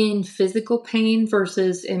in physical pain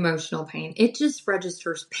versus emotional pain. It just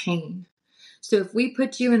registers pain. So if we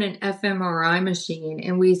put you in an fMRI machine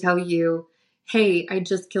and we tell you, hey, I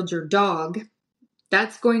just killed your dog,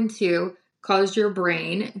 that's going to cause your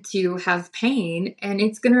brain to have pain, and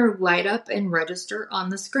it's going to light up and register on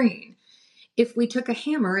the screen. If we took a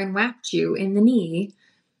hammer and whacked you in the knee,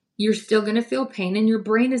 you're still going to feel pain, and your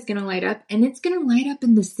brain is going to light up, and it's going to light up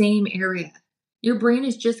in the same area. Your brain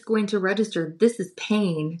is just going to register, this is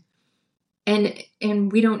pain,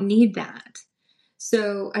 and we don't need that.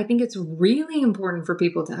 So I think it's really important for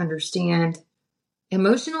people to understand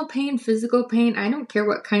emotional pain, physical pain. I don't care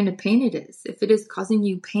what kind of pain it is. If it is causing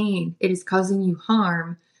you pain, it is causing you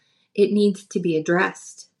harm, it needs to be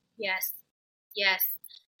addressed. Yes. Yes.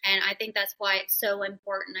 And I think that's why it's so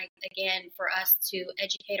important, again, for us to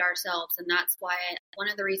educate ourselves. And that's why one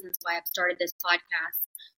of the reasons why I've started this podcast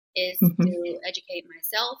is to educate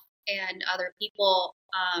myself and other people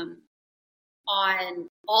on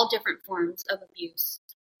all different forms of abuse,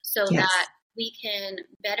 so that we can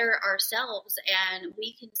better ourselves and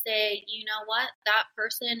we can say, you know what, that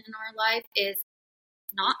person in our life is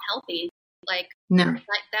not healthy.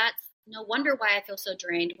 That's no wonder why I feel so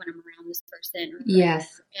drained when I'm around this person.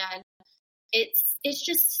 Yes. And it's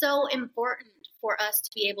just so important for us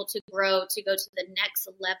to be able to grow, to go to the next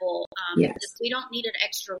level. Because we don't need an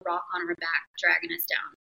extra rock on our back dragging us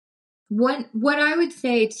down. What I would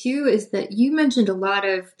say too is that you mentioned a lot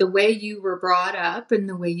of the way you were brought up and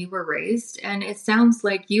the way you were raised, and it sounds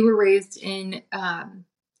like you were raised in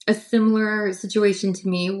a similar situation to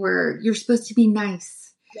me, where you're supposed to be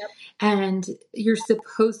nice, and you're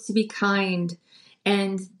supposed to be kind,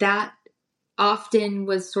 and that often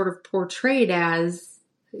was sort of portrayed as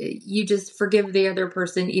you just forgive the other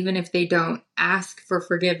person even if they don't ask for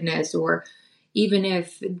forgiveness, or even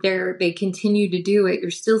if they continue to do it, you're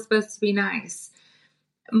still supposed to be nice.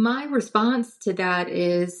 My response to that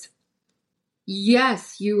is,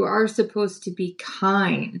 yes, you are supposed to be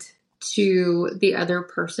kind to the other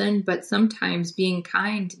person, but sometimes being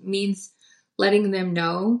kind means letting them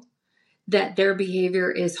know that their behavior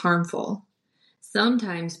is harmful.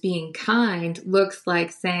 Sometimes being kind looks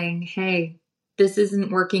like saying, hey, this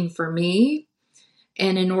isn't working for me.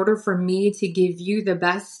 And in order for me to give you the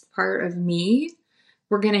best part of me,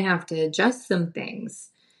 we're going to have to adjust some things.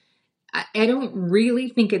 I don't really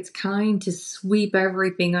think it's kind to sweep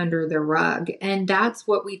everything under the rug. And that's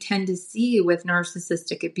what we tend to see with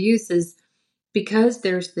narcissistic abuse, is because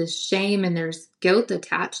there's this shame and there's guilt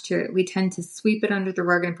attached to it, we tend to sweep it under the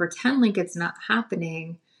rug and pretend like it's not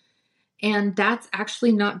happening. And that's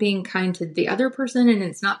actually not being kind to the other person, and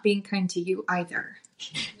it's not being kind to you either.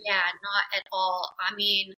 Yeah, not at all. I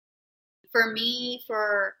mean, for me,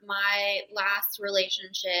 for my last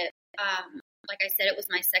relationship, like I said, it was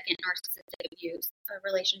my second narcissistic abuse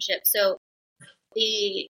relationship. So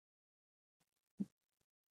the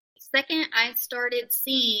second I started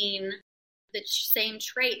seeing the same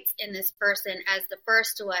traits in this person as the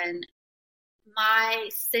first one, my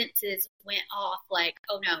senses went off like,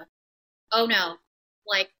 oh no,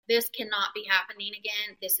 like this cannot be happening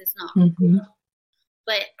again. This is not cool.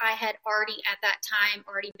 But I had at that time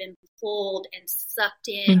been pulled and sucked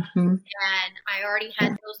in, and I already had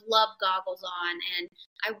those love goggles on, and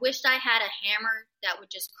I wished I had a hammer that would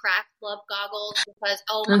just crack love goggles, because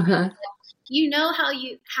God, you know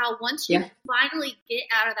how once you finally get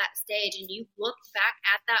out of that stage and you look back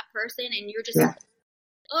at that person and you're just like,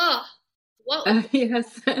 oh, whoa.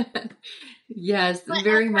 Yes, but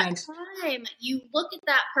very at much. That time, you look at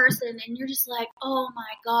that person and you're just like, oh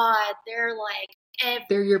my God, they're like,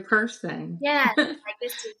 they're your person. Yes. Like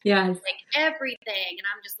this is like everything. And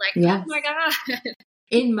I'm just like, oh my God.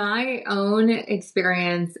 In my own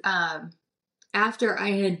experience, after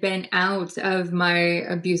I had been out of my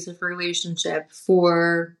abusive relationship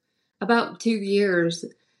for about 2 years,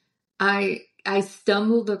 I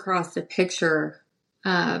stumbled across a picture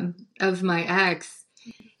of my ex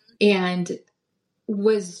and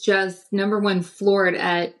was just, number one, floored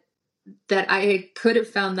at that I could have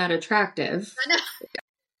found that attractive. I know.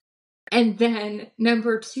 And then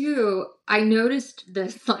number two, I noticed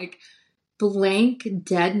this like blank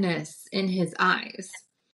deadness in his eyes.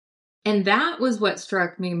 And that was what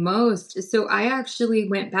struck me most. So I actually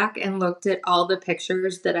went back and looked at all the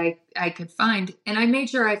pictures that I could find. And I made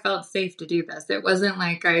sure I felt safe to do this. It wasn't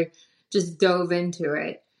like I just dove into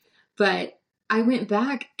it. But I went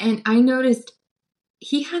back and I noticed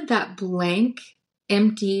he had that blank,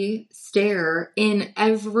 empty stare in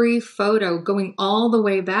every photo, going all the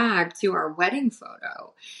way back to our wedding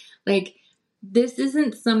photo. Like, this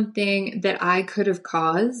isn't something that I could have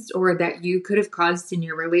caused or that you could have caused in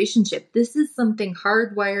your relationship. This is something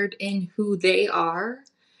hardwired in who they are.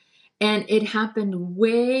 And it happened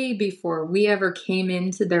way before we ever came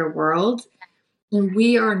into their world. And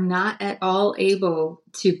we are not at all able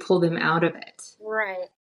to pull them out of it. Right.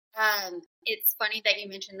 It's funny that you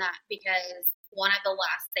mentioned that, because one of the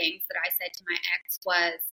last things that I said to my ex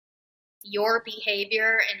was, your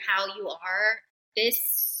behavior and how you are, this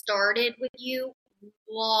started with you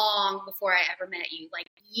long before I ever met you, like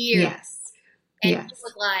years. Yes. And Yes. he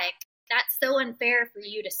was like, that's so unfair for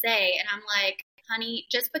you to say. And I'm like, honey,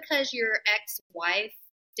 just because your ex-wife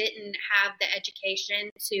didn't have the education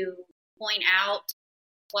to point out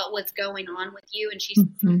what was going on with you, and she's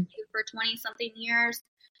with you for 20 something years,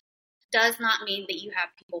 does not mean that you have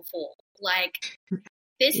people fooled. Like,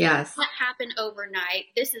 this does not happen overnight.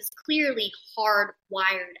 This is clearly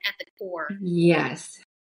hardwired at the core. Yes.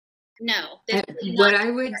 No. What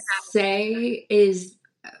I would say is,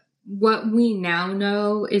 what we now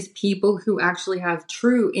know is people who actually have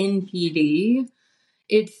true NPD,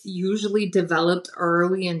 it's usually developed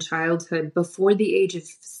early in childhood, before the age of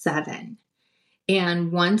 7.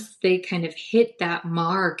 And once they kind of hit that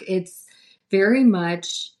mark, it's very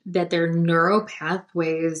much that their neural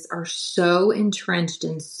pathways are so entrenched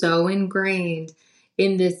and so ingrained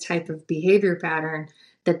in this type of behavior pattern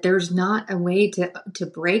that there's not a way to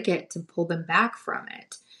break it, to pull them back from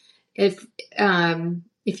it.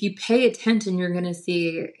 If you pay attention, you're going to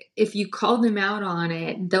see, if you call them out on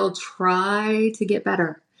it, they'll try to get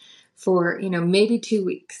better for, maybe 2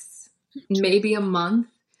 weeks, maybe a month,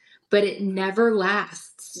 but it never lasts.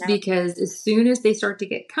 No. Because as soon as they start to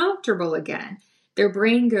get comfortable again, their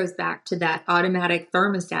brain goes back to that automatic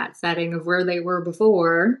thermostat setting of where they were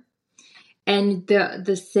before, and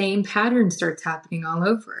the same pattern starts happening all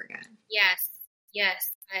over again. Yes.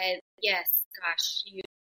 Gosh, you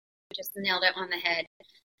just nailed it on the head.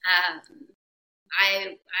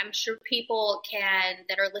 I'm sure people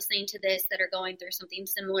that are listening to this, that are going through something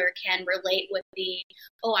similar, can relate with the,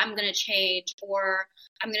 I'm going to change, or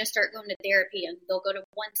I'm going to start going to therapy, and they'll go to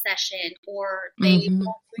one session, or they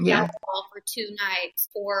won't drink alcohol for 2 nights,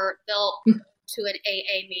 or they'll go to an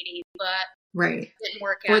AA meeting, but it didn't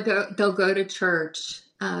work out. Or they'll go to church.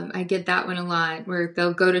 I get that one a lot, where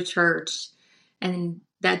they'll go to church and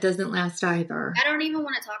that doesn't last either. I don't even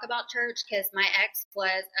want to talk about church, because my ex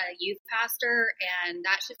was a youth pastor, and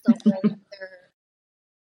that's just a whole other.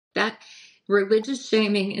 That religious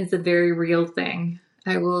shaming is a very real thing.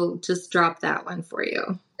 I will just drop that one for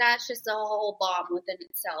you. That's just a whole bomb within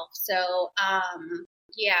itself. So,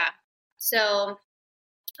 yeah. So,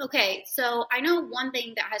 okay. So I know one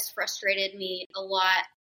thing that has frustrated me a lot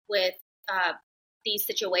with these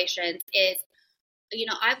situations is,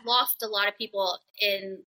 I've lost a lot of people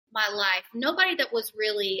in my life. Nobody that was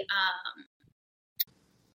really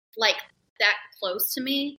like that close to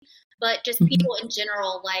me, but just people in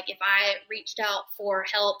general. Like, if I reached out for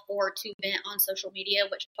help or to vent on social media,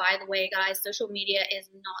 which, by the way, guys, social media is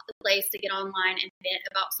not the place to get online and vent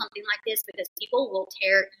about something like this, because people will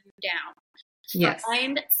tear you down. Yes.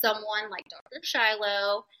 Find someone like Dr.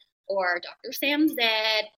 Shiloh or Dr. Sam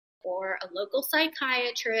Zed or a local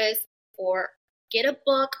psychiatrist, or get a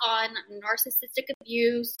book on narcissistic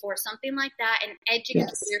abuse or something like that, and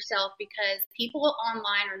educate yourself, because people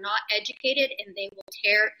online are not educated, and they will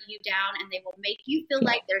tear you down, and they will make you feel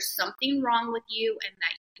like there's something wrong with you and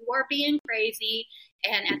that you are being crazy.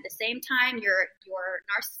 And at the same time, your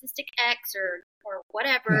narcissistic ex or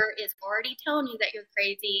whatever is already telling you that you're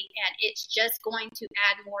crazy, and it's just going to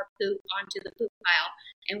add more poop onto the poop pile,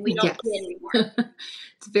 and we don't get anymore.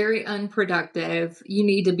 It's very unproductive. You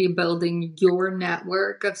need to be building your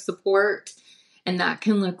network of support, and that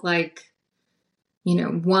can look like,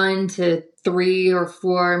 1 to 3 or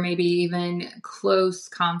 4, maybe even close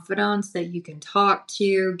confidants that you can talk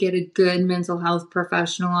to, get a good mental health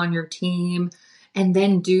professional on your team, and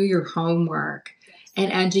then do your homework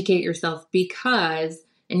and educate yourself, because,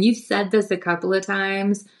 and you've said this a couple of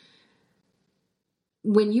times,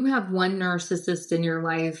 when you have one narcissist in your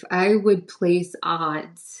life, I would place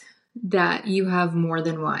odds that you have more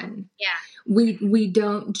than one. Yeah. We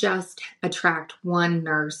don't just attract one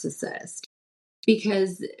narcissist,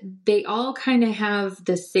 because they all kind of have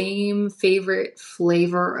the same favorite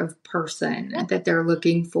flavor of person that they're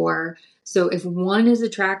looking for. So if one is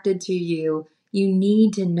attracted to you, you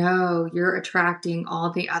need to know you're attracting all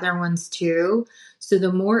the other ones too. So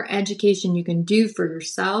the more education you can do for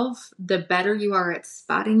yourself, the better you are at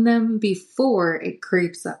spotting them before it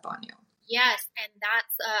creeps up on you. Yes, and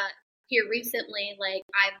that's here recently, like,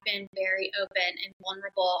 I've been very open and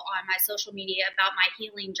vulnerable on my social media about my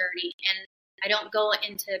healing journey, and I don't go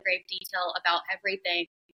into great detail about everything,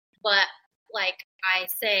 but like I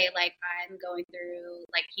say, like, I'm going through,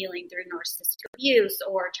 like, healing through narcissistic abuse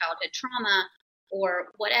or childhood trauma or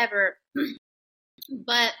whatever.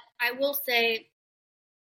 But I will say,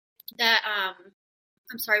 that,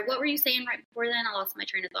 I'm sorry, what were you saying right before then? I lost my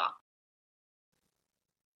train of thought.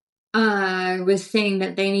 I was saying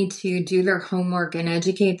that they need to do their homework and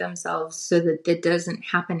educate themselves so that it doesn't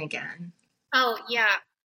happen again. Oh, yeah.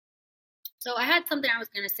 So I had something I was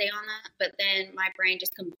going to say on that, but then my brain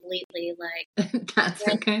just completely That's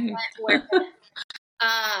okay.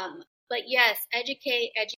 But yes,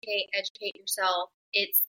 educate yourself.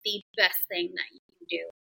 It's the best thing that you can do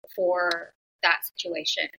for that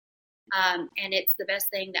situation. And it's the best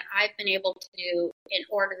thing that I've been able to do in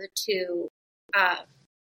order to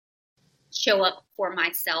show up for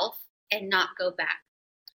myself and not go back.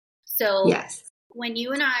 So yes. When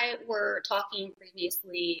you and I were talking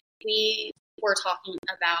previously, we were talking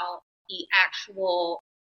about the actual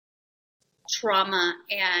trauma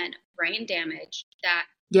and brain damage that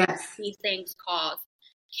these things cause.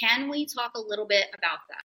 Can we talk a little bit about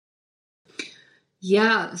that?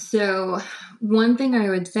 Yeah. So one thing I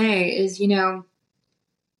would say is,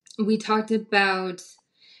 we talked about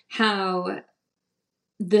how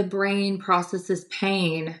the brain processes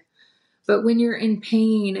pain. But when you're in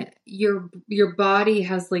pain, your body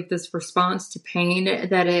has this response to pain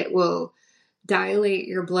that it will dilate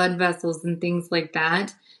your blood vessels and things like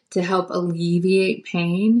that to help alleviate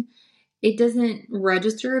pain. It doesn't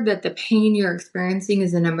register that the pain you're experiencing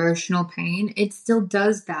is an emotional pain. It still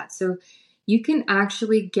does that. So you can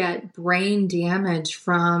actually get brain damage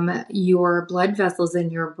from your blood vessels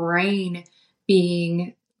in your brain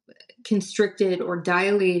being constricted or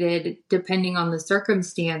dilated depending on the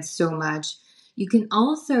circumstance so much. You can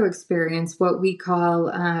also experience what we call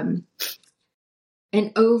an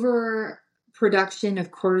overproduction of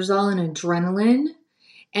cortisol and adrenaline.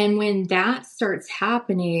 And when that starts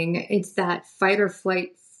happening, it's that fight or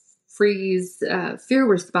flight freeze fear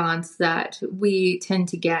response that we tend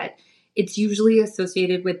to get. It's usually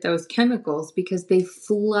associated with those chemicals because they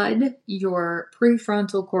flood your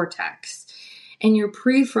prefrontal cortex. And your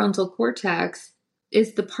prefrontal cortex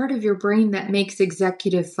is the part of your brain that makes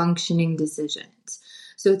executive functioning decisions.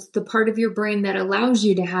 So it's the part of your brain that allows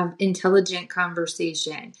you to have intelligent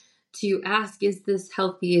conversation, to ask, is this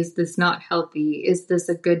healthy? Is this not healthy? Is this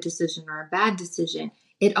a good decision or a bad decision?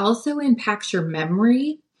 It also impacts your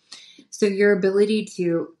memory. So your ability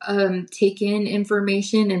to take in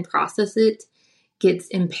information and process it gets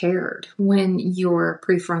impaired when your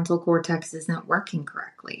prefrontal cortex isn't working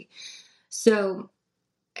correctly. So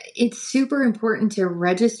it's super important to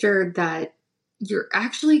register that you're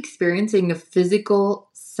actually experiencing a physical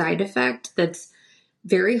side effect that's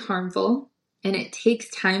very harmful, and it takes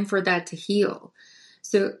time for that to heal.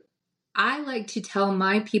 So I like to tell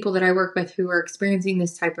my people that I work with who are experiencing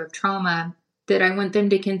this type of trauma that I want them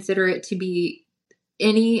to consider it to be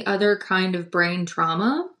any other kind of brain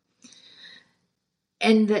trauma,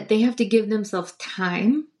 and that they have to give themselves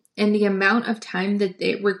time. And the amount of time that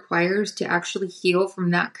it requires to actually heal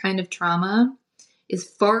from that kind of trauma is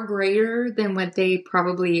far greater than what they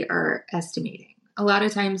probably are estimating. A lot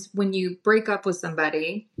of times when you break up with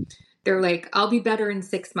somebody, they're like, I'll be better in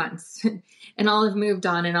 6 months and I'll have moved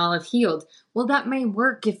on and I'll have healed. Well, that may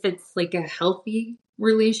work if it's a healthy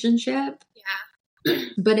relationship. Yeah.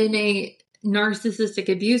 But in a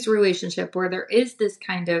narcissistic abuse relationship where there is this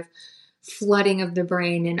kind of flooding of the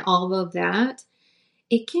brain and all of that,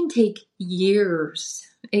 it can take years.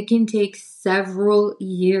 It can take several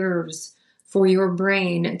years for your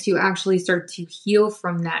brain to actually start to heal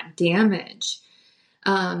from that damage.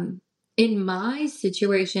 In my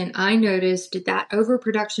situation, I noticed that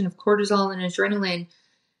overproduction of cortisol and adrenaline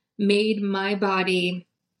made my body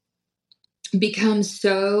become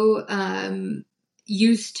so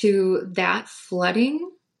used to that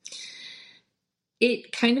flooding.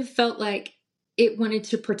 It kind of felt like it wanted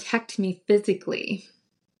to protect me physically.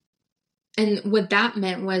 And what that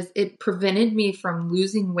meant was it prevented me from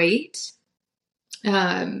losing weight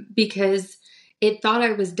because it thought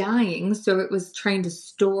I was dying. So it was trying to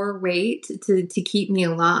store weight to keep me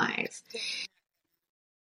alive.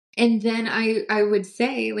 And then I would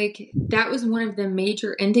say that was one of the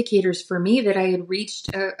major indicators for me that I had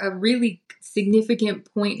reached a really significant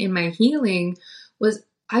point in my healing was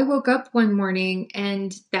I woke up one morning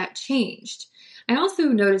and that changed. I also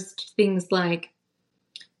noticed things like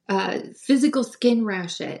physical skin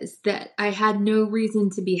rashes that I had no reason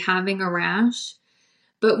to be having a rash.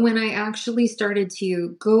 But when I actually started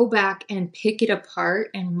to go back and pick it apart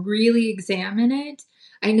and really examine it,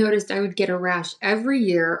 I noticed I would get a rash every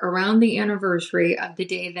year around the anniversary of the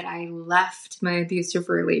day that I left my abusive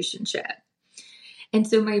relationship. And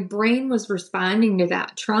so my brain was responding to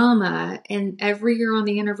that trauma. And every year on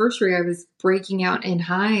the anniversary, I was breaking out in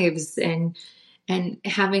hives and and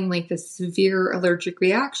having like this severe allergic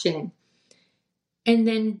reaction. And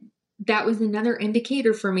then that was another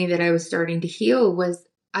indicator for me that I was starting to heal, was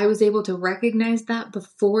I was able to recognize that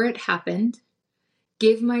before it happened,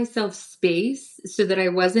 give myself space so that I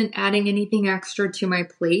wasn't adding anything extra to my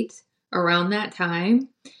plate around that time.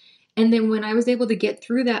 And then when I was able to get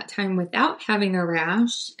through that time without having a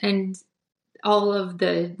rash and all of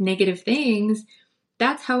the negative things,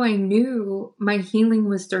 that's how I knew my healing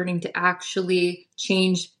was starting to actually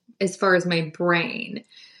change as far as my brain.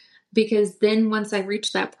 Because then once I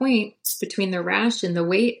reached that point between the rash and the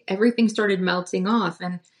weight, everything started melting off.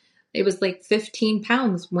 And it was like 15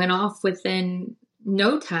 pounds went off within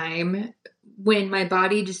no time when my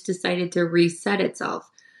body just decided to reset itself.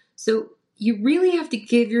 So you really have to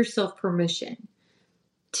give yourself permission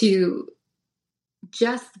to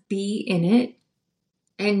just be in it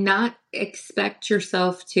and not expect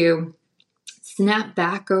yourself to snap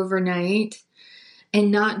back overnight, and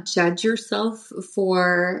not judge yourself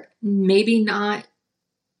for maybe not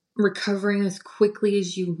recovering as quickly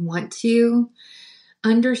as you want to.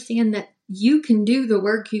 Understand that you can do the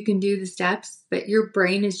work, you can do the steps, but your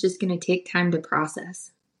brain is just going to take time to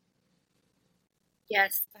process.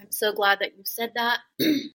 Yes, I'm so glad that you said that.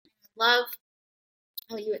 I love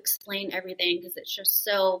how you explain everything, because it's just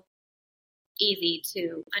so easy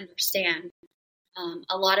to understand.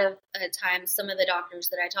 A lot of times, some of the doctors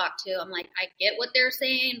that I talk to, I'm like, I get what they're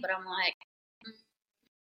saying, but I'm like,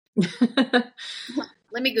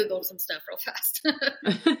 let me Google some stuff real fast.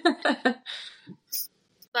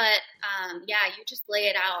 But yeah, you just lay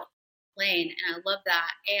it out plain, and I love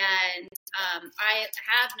that. And I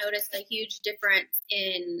have noticed a huge difference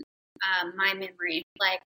in my memory.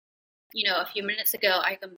 Like, a few minutes ago,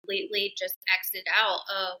 I completely just exited out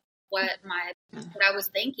of what I was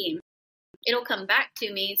thinking. It'll come back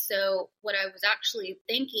to me. So what I was actually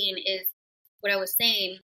thinking is, what I was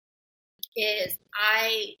saying is,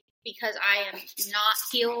 because I am not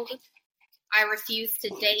healed, I refuse to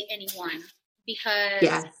date anyone, because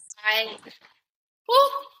Yes. Sorry,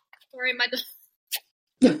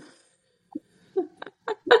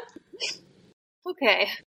 Okay.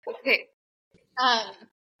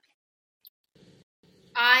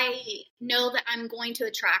 I know that I'm going to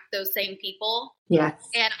attract those same people. Yes.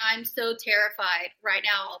 And I'm so terrified right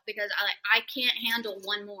now, because I can't handle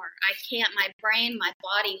one more. I can't, my brain, my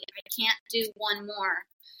body, I can't do one more.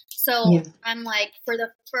 So I'm like, for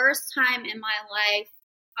the first time in my life,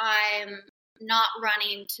 I'm not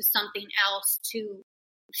running to something else to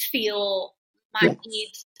feel my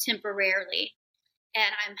needs temporarily.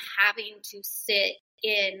 And I'm having to sit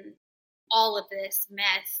in all of this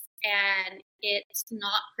mess, and it's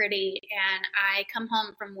not pretty. And I come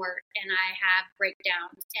home from work and I have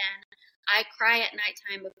breakdowns, and I cry at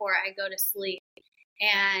nighttime before I go to sleep,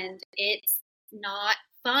 and it's not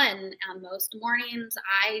fun. Most mornings,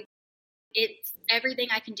 it's everything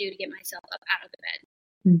I can do to get myself up out of the bed.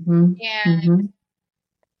 Mm-hmm. And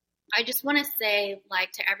I just want to say,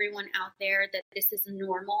 like, to everyone out there, that this is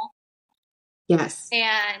normal. Yes.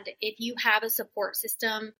 And if you have a support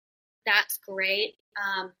system, that's great.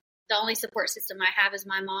 The only support system I have is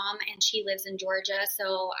my mom, and she lives in Georgia.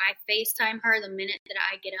 So I FaceTime her the minute that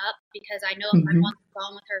I get up, because I know if I'm on the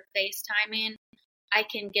phone with her FaceTiming, I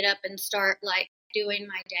can get up and start like doing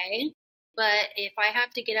my day. But if I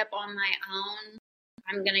have to get up on my own,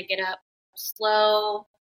 I'm going to get up slow.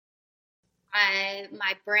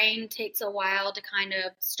 My brain takes a while to kind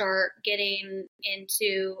of start getting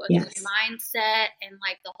into a good mindset, and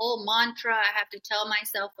like the whole mantra I have to tell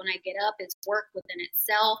myself when I get up is work within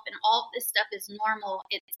itself, and all this stuff is normal.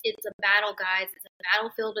 It's a battle, guys. It's a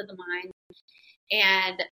battlefield of the mind,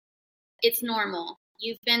 and it's normal.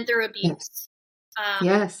 You've been through abuse.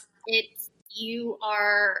 You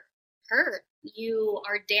are hurt. You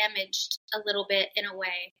are damaged a little bit in a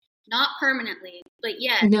way, not permanently, but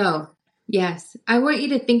yes. No. Yes. I want you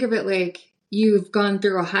to think of it like you've gone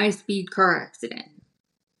through a high-speed car accident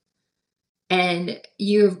and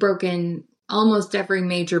you have broken almost every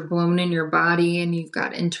major bone in your body, and you've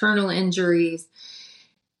got internal injuries.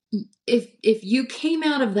 If you came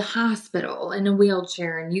out of the hospital in a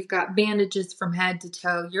wheelchair and you've got bandages from head to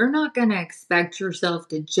toe, you're not going to expect yourself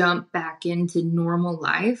to jump back into normal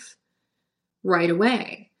life right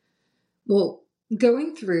away. Well,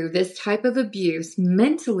 going through this type of abuse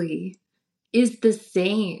mentally is the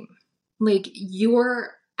same. Like,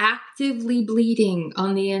 you're actively bleeding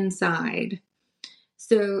on the inside.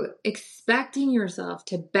 So expecting yourself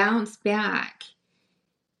to bounce back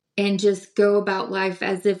and just go about life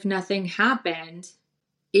as if nothing happened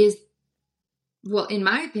is well, in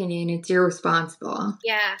my opinion, it's irresponsible.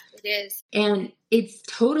 Yeah, it is. And it's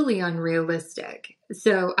totally unrealistic.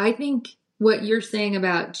 So I think what you're saying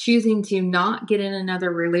about choosing to not get in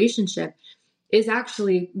another relationship is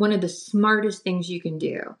actually one of the smartest things you can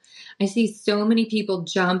do. I see so many people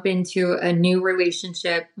jump into a new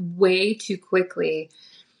relationship way too quickly.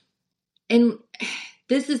 And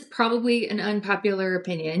this is probably an unpopular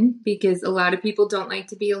opinion because a lot of people don't like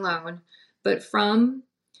to be alone. But from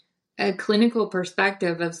a clinical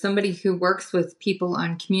perspective of somebody who works with people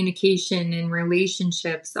on communication and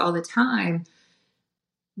relationships all the time,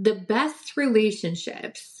 the best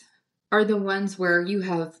relationships are the ones where you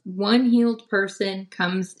have one healed person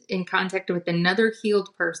comes in contact with another healed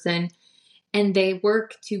person and they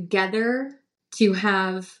work together to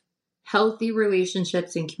have healthy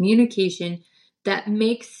relationships and communication that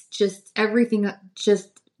makes just everything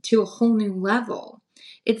just to a whole new level.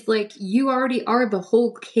 It's like you already are the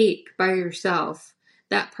whole cake by yourself.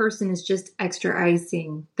 That person is just extra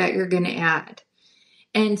icing that you're going to add.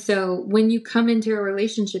 And so when you come into a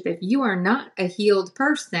relationship, if you are not a healed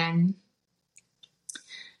person,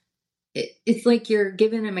 it's like you're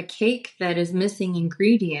giving them a cake that is missing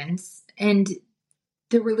ingredients, and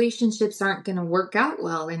the relationships aren't going to work out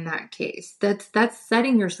well in that case. That's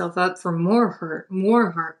setting yourself up for more hurt,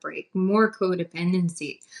 more heartbreak, more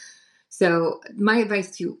codependency. So my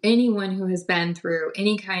advice to anyone who has been through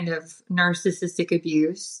any kind of narcissistic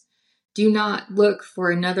abuse, do not look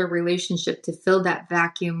for another relationship to fill that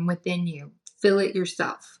vacuum within you. Fill it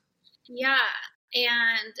yourself. Yeah.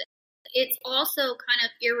 And it's also kind of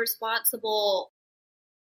irresponsible,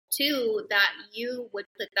 too, that you would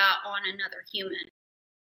put that on another human.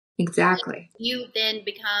 Exactly. You then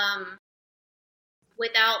become,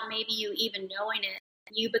 without maybe you even knowing it,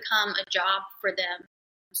 you become a job for them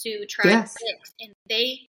to try to fix, and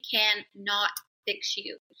they cannot fix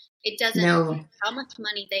you. It doesn't matter how much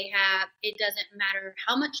money they have. It doesn't matter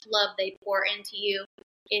how much love they pour into you.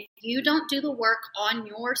 If you don't do the work on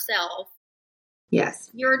yourself,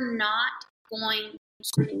 you're not going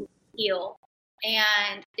to heal.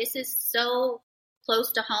 And this is so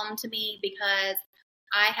close to home to me because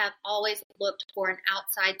I have always looked for an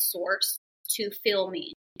outside source to fill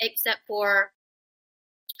me, except for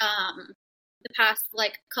the past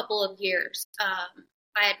couple of years.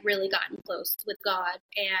 I had really gotten close with God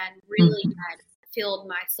and really had filled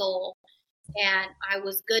my soul, and I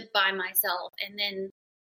was good by myself. And then,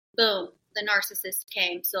 boom, the narcissist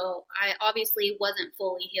came. So I obviously wasn't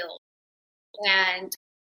fully healed. And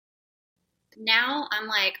now I'm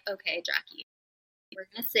like, okay, Jackie, we're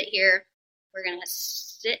going to sit here. We're going to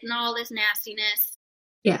sit in all this nastiness.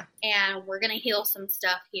 Yeah. And we're going to heal some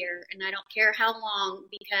stuff here. And I don't care how long,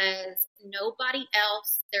 because nobody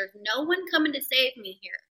else, there's no one coming to save me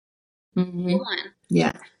here. No one.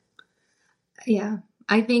 Yeah. Yeah.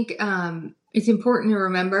 I think it's important to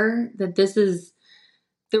remember that this is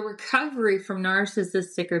the recovery from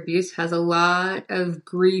narcissistic abuse has a lot of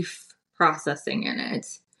grief processing in it.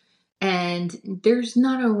 And there's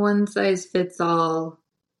not a one size fits all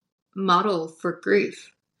model for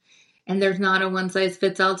grief. And there's not a one size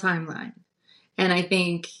fits all timeline. And I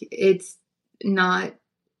think it's not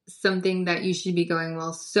something that you should be going,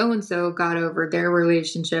 well, so-and-so got over their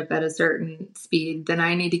relationship at a certain speed, then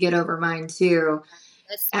I need to get over mine too.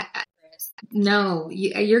 No,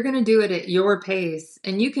 you're going to do it at your pace,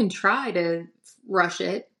 and you can try to rush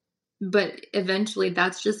it, but eventually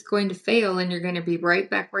that's just going to fail, and you're going to be right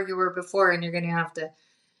back where you were before, and you're going to have to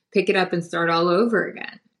pick it up and start all over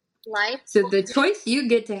again. So the choice you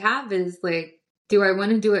get to have is do I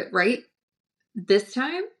want to do it right this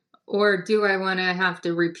time, or do I want to have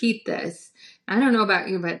to repeat this? I don't know about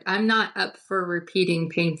you, but I'm not up for repeating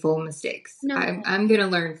painful mistakes. No. I'm going to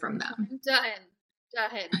learn from them.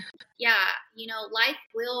 Done. Yeah. Life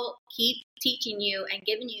will keep teaching you and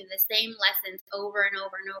giving you the same lessons over and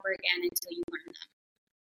over and over again until you learn them.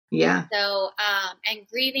 Yeah. So, and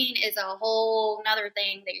grieving is a whole nother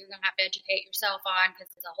thing that you're going to have to educate yourself on,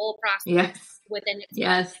 because it's a whole process within itself.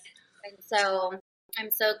 Yes. And so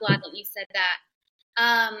I'm so glad that you said that.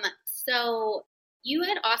 So you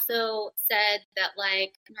had also said that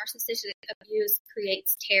narcissistic abuse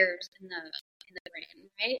creates tears in the brain,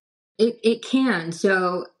 right? It can.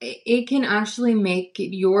 So it can actually make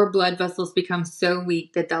your blood vessels become so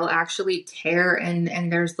weak that they'll actually tear,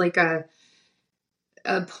 and there's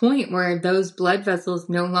a point where those blood vessels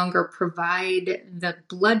no longer provide the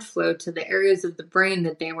blood flow to the areas of the brain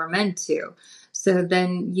that they were meant to. So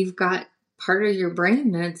then you've got part of your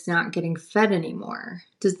brain that's not getting fed anymore.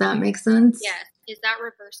 Does that make sense? Yes. Is that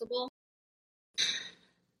reversible?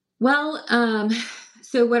 Well,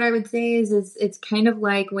 so what I would say is it's kind of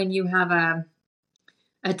like when you have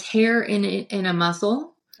a tear in a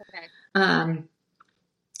muscle. Okay.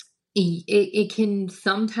 It can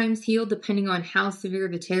sometimes heal depending on how severe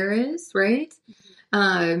the tear is, right?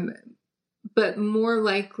 But more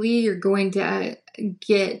likely you're going to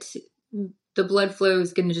get the blood flow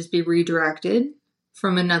is going to just be redirected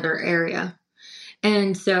from another area.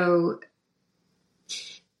 And so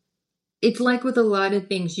it's like with a lot of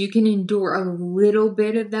things, you can endure a little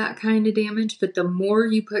bit of that kind of damage, but the more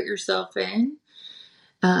you put yourself in,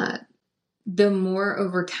 the more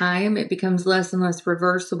over time it becomes less and less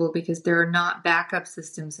reversible because there are not backup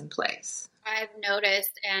systems in place. I've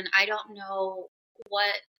noticed, and I don't know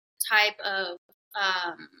what type of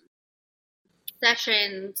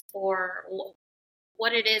sessions or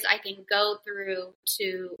what it is I can go through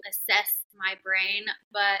to assess my brain,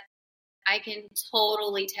 but I can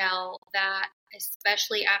totally tell that,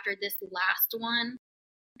 especially after this last one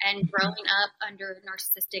and growing up under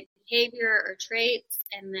narcissistic behavior or traits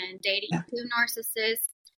and then dating two narcissists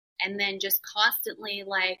and then just constantly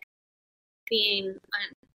like being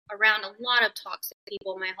around a lot of toxic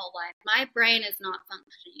people my whole life, my brain is not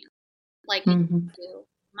functioning like it used to.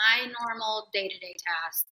 My normal day-to-day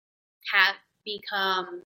tasks have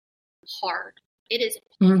become hard. It is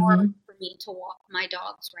hard for me to walk my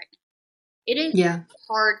dogs right now. It is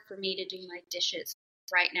hard for me to do my dishes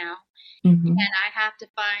right now. And I have to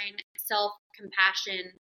find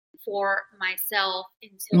self-compassion for myself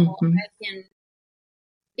until I can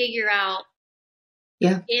figure out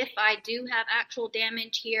if I do have actual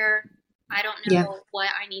damage here. I don't know what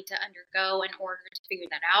I need to undergo in order to figure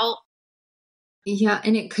that out. Yeah,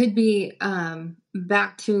 and it could be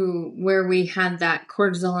back to where we had that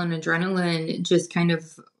cortisol and adrenaline just kind of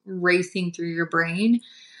racing through your brain.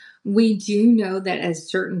 We do know that at a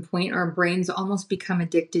certain point, our brains almost become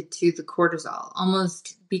addicted to the cortisol,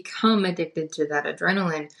 almost become addicted to that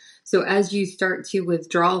adrenaline. So as you start to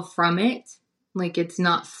withdraw from it, like it's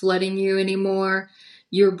not flooding you anymore,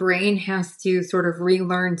 your brain has to sort of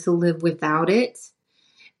relearn to live without it.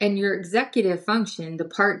 And your executive function, the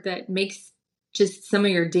part that makes just some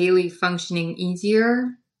of your daily functioning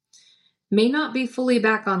easier, may not be fully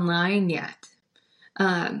back online yet.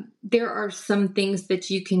 There are some things that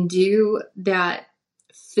you can do that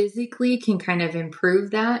physically can kind of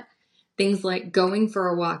improve that. Things like going for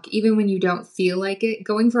a walk, even when you don't feel like it.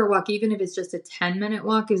 Going for a walk, even if it's just a 10-minute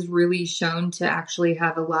walk, is really shown to actually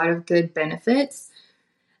have a lot of good benefits.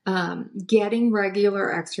 Getting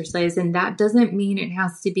regular exercise, and that doesn't mean it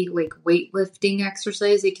has to be like weightlifting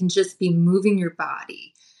exercise. It can just be moving your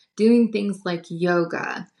body, doing things like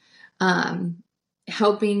yoga,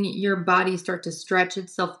 helping your body start to stretch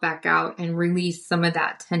itself back out and release some of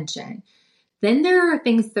that tension. Then there are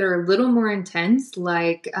things that are a little more intense,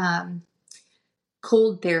 like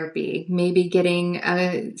cold therapy, maybe getting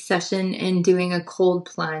a session and doing a cold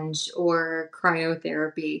plunge or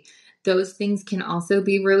cryotherapy. Those things can also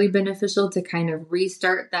be really beneficial to kind of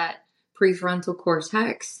restart that prefrontal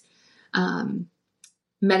cortex.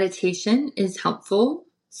 Meditation is helpful,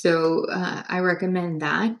 so I recommend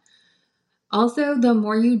that. Also, the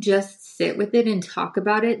more you just sit with it and talk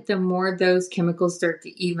about it, the more those chemicals start to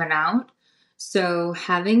even out. So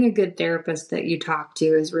having a good therapist that you talk to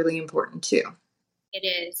is really important too. It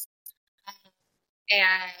is.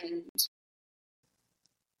 And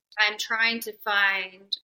I'm trying to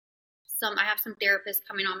find I have some therapists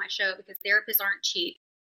coming on my show because therapists aren't cheap.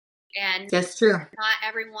 And that's true. Not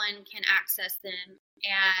everyone can access them.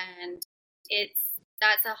 And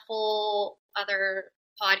that's a whole other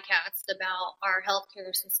podcast about our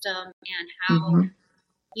healthcare system and how,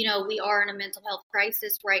 we are in a mental health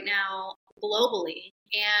crisis right now globally.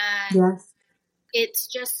 And it's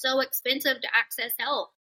just so expensive to access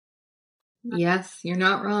help. Yes, you're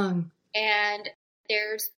not wrong. And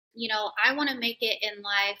there's, I want to make it in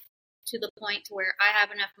life to the point to where I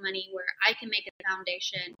have enough money where I can make a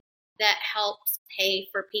foundation that helps pay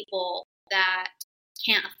for people that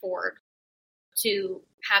can't afford to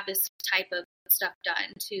have this type of stuff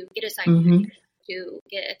done, to get a psychologist, to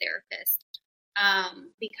get a therapist.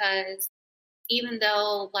 Because even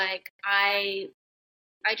though like I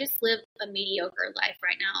just live a mediocre life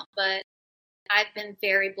right now, but I've been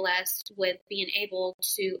very blessed with being able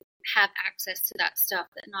to have access to that stuff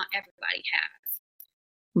that not everybody has.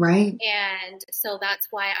 Right. And so that's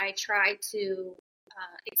why I try to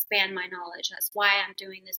expand my knowledge. That's why I'm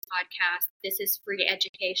doing this podcast. This is free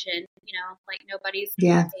education, like nobody's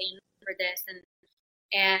paying for this.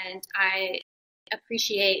 And I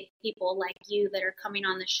appreciate people like you that are coming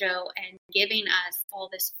on the show and giving us all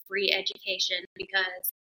this free education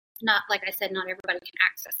because like I said, not everybody can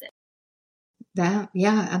access it.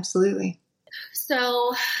 Yeah, absolutely.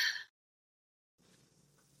 So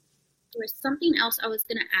There was something else I was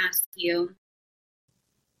going to ask you.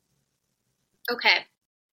 Okay.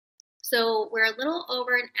 So we're a little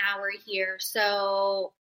over an hour here.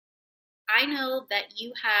 So I know that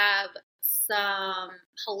you have some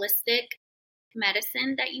holistic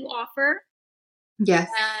medicine that you offer. Yes.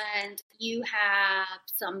 And you have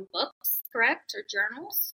some books, correct, or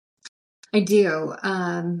journals? I do.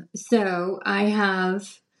 So I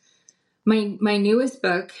have my newest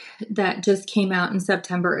book that just came out in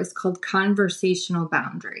September is called Conversational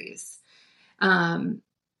Boundaries.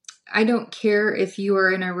 I don't care if you are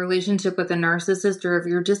in a relationship with a narcissist or if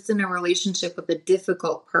you're just in a relationship with a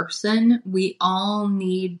difficult person. We all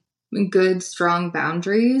need good, strong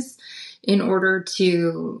boundaries in order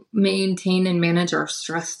to maintain and manage our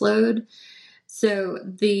stress load. So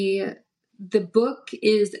the book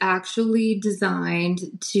is actually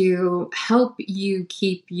designed to help you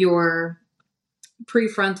keep your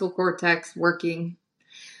prefrontal cortex working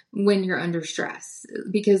when you're under stress,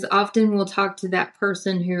 because often we'll talk to that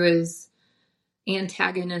person who is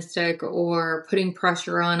antagonistic or putting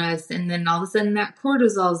pressure on us, and then all of a sudden that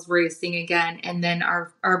cortisol is racing again, and then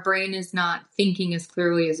our brain is not thinking as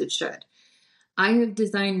clearly as it should. I have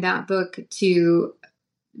designed that book to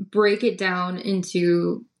break it down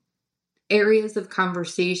into areas of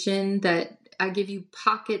conversation that I give you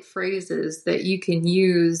pocket phrases that you can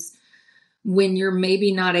use when you're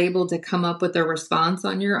maybe not able to come up with a response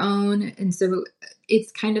on your own. And so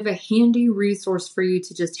it's kind of a handy resource for you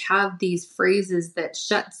to just have these phrases that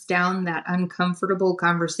shuts down that uncomfortable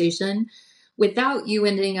conversation without you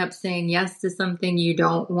ending up saying yes to something you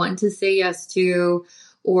don't want to say yes to,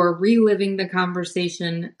 or reliving the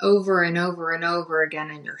conversation over and over and over again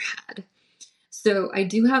in your head. So I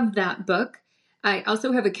do have that book. I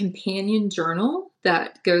also have a companion journal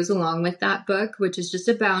that goes along with that book, which is just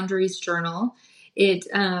a boundaries journal. It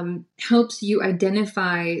helps you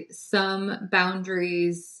identify some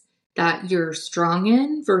boundaries that you're strong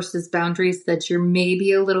in versus boundaries that you're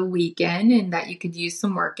maybe a little weak in and that you could use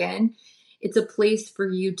some work in. It's a place for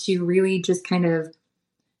you to really just kind of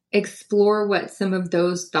explore what some of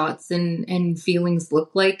those thoughts and feelings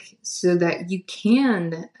look like so that you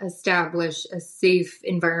can establish a safe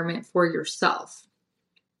environment for yourself.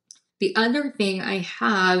 The other thing I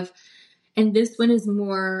have, and this one is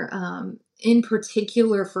more in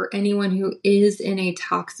particular for anyone who is in a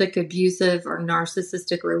toxic, abusive, or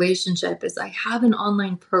narcissistic relationship, is I have an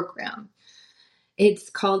online program. It's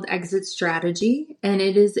called Exit Strategy, and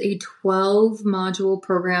it is a 12-module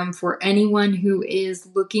program for anyone who is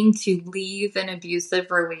looking to leave an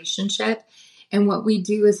abusive relationship. And what we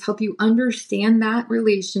do is help you understand that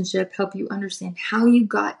relationship, help you understand how you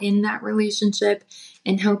got in that relationship,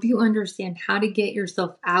 and help you understand how to get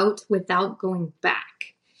yourself out without going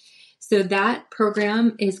back. So that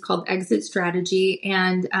program is called Exit Strategy.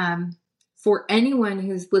 And for anyone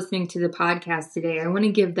who's listening to the podcast today, I want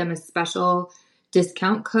to give them a special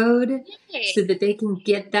discount code so that they can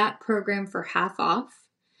get that program for half off.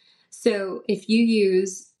 So if you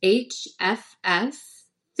use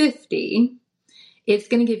HFS50, it's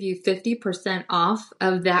going to give you 50% off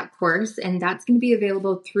of that course, and that's going to be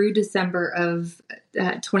available through December of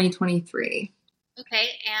 2023. Okay,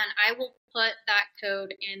 and I will put that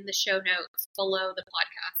code in the show notes below the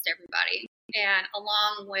podcast, everybody. And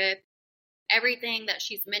along with everything that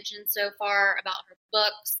she's mentioned so far about her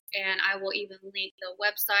books, and I will even link the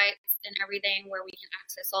websites and everything where we can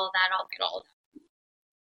access all that. I'll get all of that.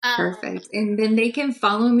 Perfect. And then they can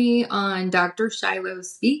follow me on Dr. Shiloh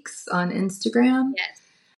Speaks on Instagram. Yes.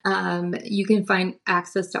 You can find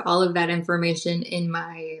access to all of that information in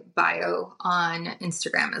my bio on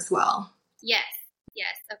Instagram as well. Yes.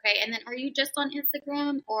 Yes. Okay. And then are you just on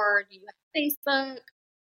Instagram or do you have Facebook?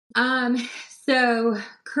 So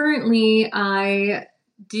currently I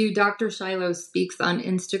do Dr. Shiloh Speaks on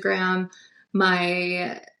Instagram.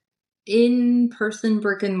 My in-person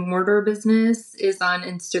brick and mortar business is on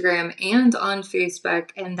Instagram and on Facebook,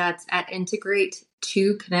 and that's at Integrate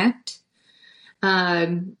to Connect.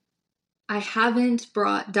 I haven't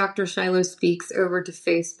brought Dr. Shiloh Speaks over to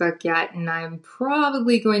Facebook yet, and I'm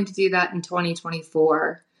probably going to do that in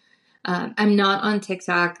 2024. I'm not on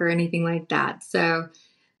TikTok or anything like that. So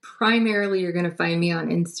primarily you're going to find me on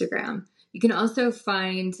Instagram. You can also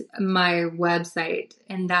find my website,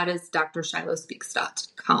 and that is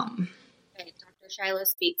drshilohspeaks.com. Okay,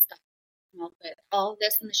 drshilohspeaks.com. I'll put all of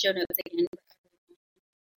this in the show notes again.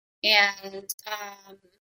 And let's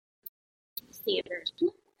see if there's one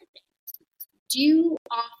more thing. Do you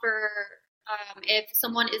offer, if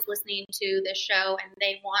someone is listening to this show and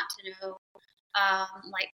they want to know,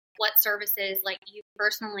 like what services like you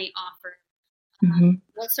personally offer,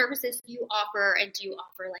 What services do you offer, and do you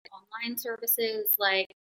offer like online services?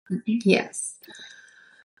 Yes.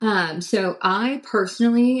 So I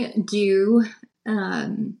personally do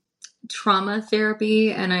trauma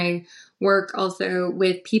therapy, and I work also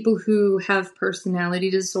with people who have personality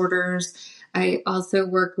disorders. I also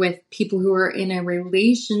work with people who are in a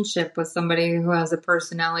relationship with somebody who has a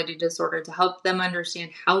personality disorder to help them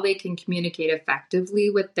understand how they can communicate effectively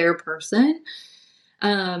with their person.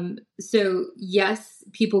 So yes,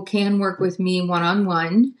 people can work with me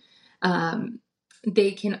one-on-one.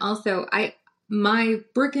 They can also, my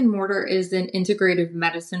brick and mortar is an integrative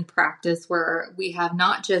medicine practice where we have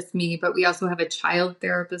not just me, but we also have a child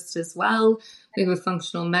therapist as well. We have a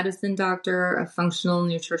functional medicine doctor, a functional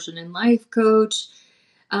nutrition and life coach.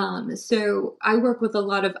 So I work with a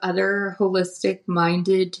lot of other holistic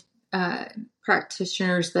minded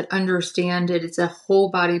practitioners that understand it. It's a whole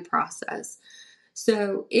body process.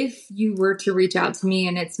 So if you were to reach out to me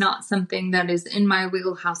and it's not something that is in my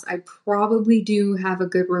wheelhouse, I probably do have a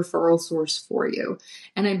good referral source for you.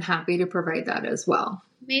 And I'm happy to provide that as well.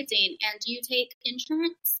 Amazing. And do you take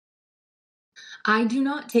insurance? I do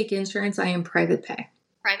not take insurance. I am private pay.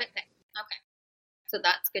 Private pay. Okay. So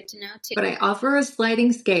that's good to know too. But I offer a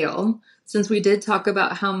sliding scale. Since we did talk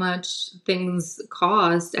about how much things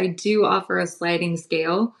cost, I do offer a sliding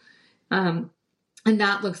scale. And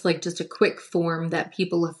that looks like just a quick form that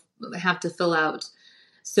people have to fill out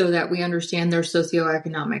so that we understand their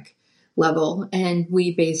socioeconomic level, and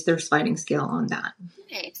we base their sliding scale on that.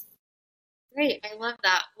 Nice. Great. I love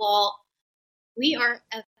that. Well, we are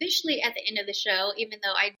officially at the end of the show, even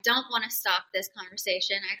though I don't want to stop this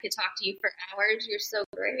conversation. I could talk to you for hours. You're so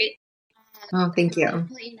great. Oh, thank you. I want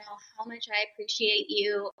to let you know how much I appreciate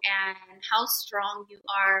you and how strong you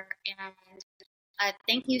are. And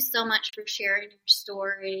thank you so much for sharing your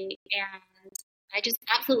story. And I just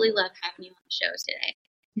absolutely love having you on the show today.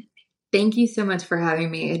 Thank you so much for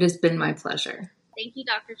having me. It has been my pleasure. Thank you,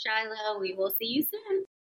 Dr. Shiloh. We will see you soon.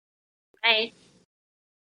 Bye.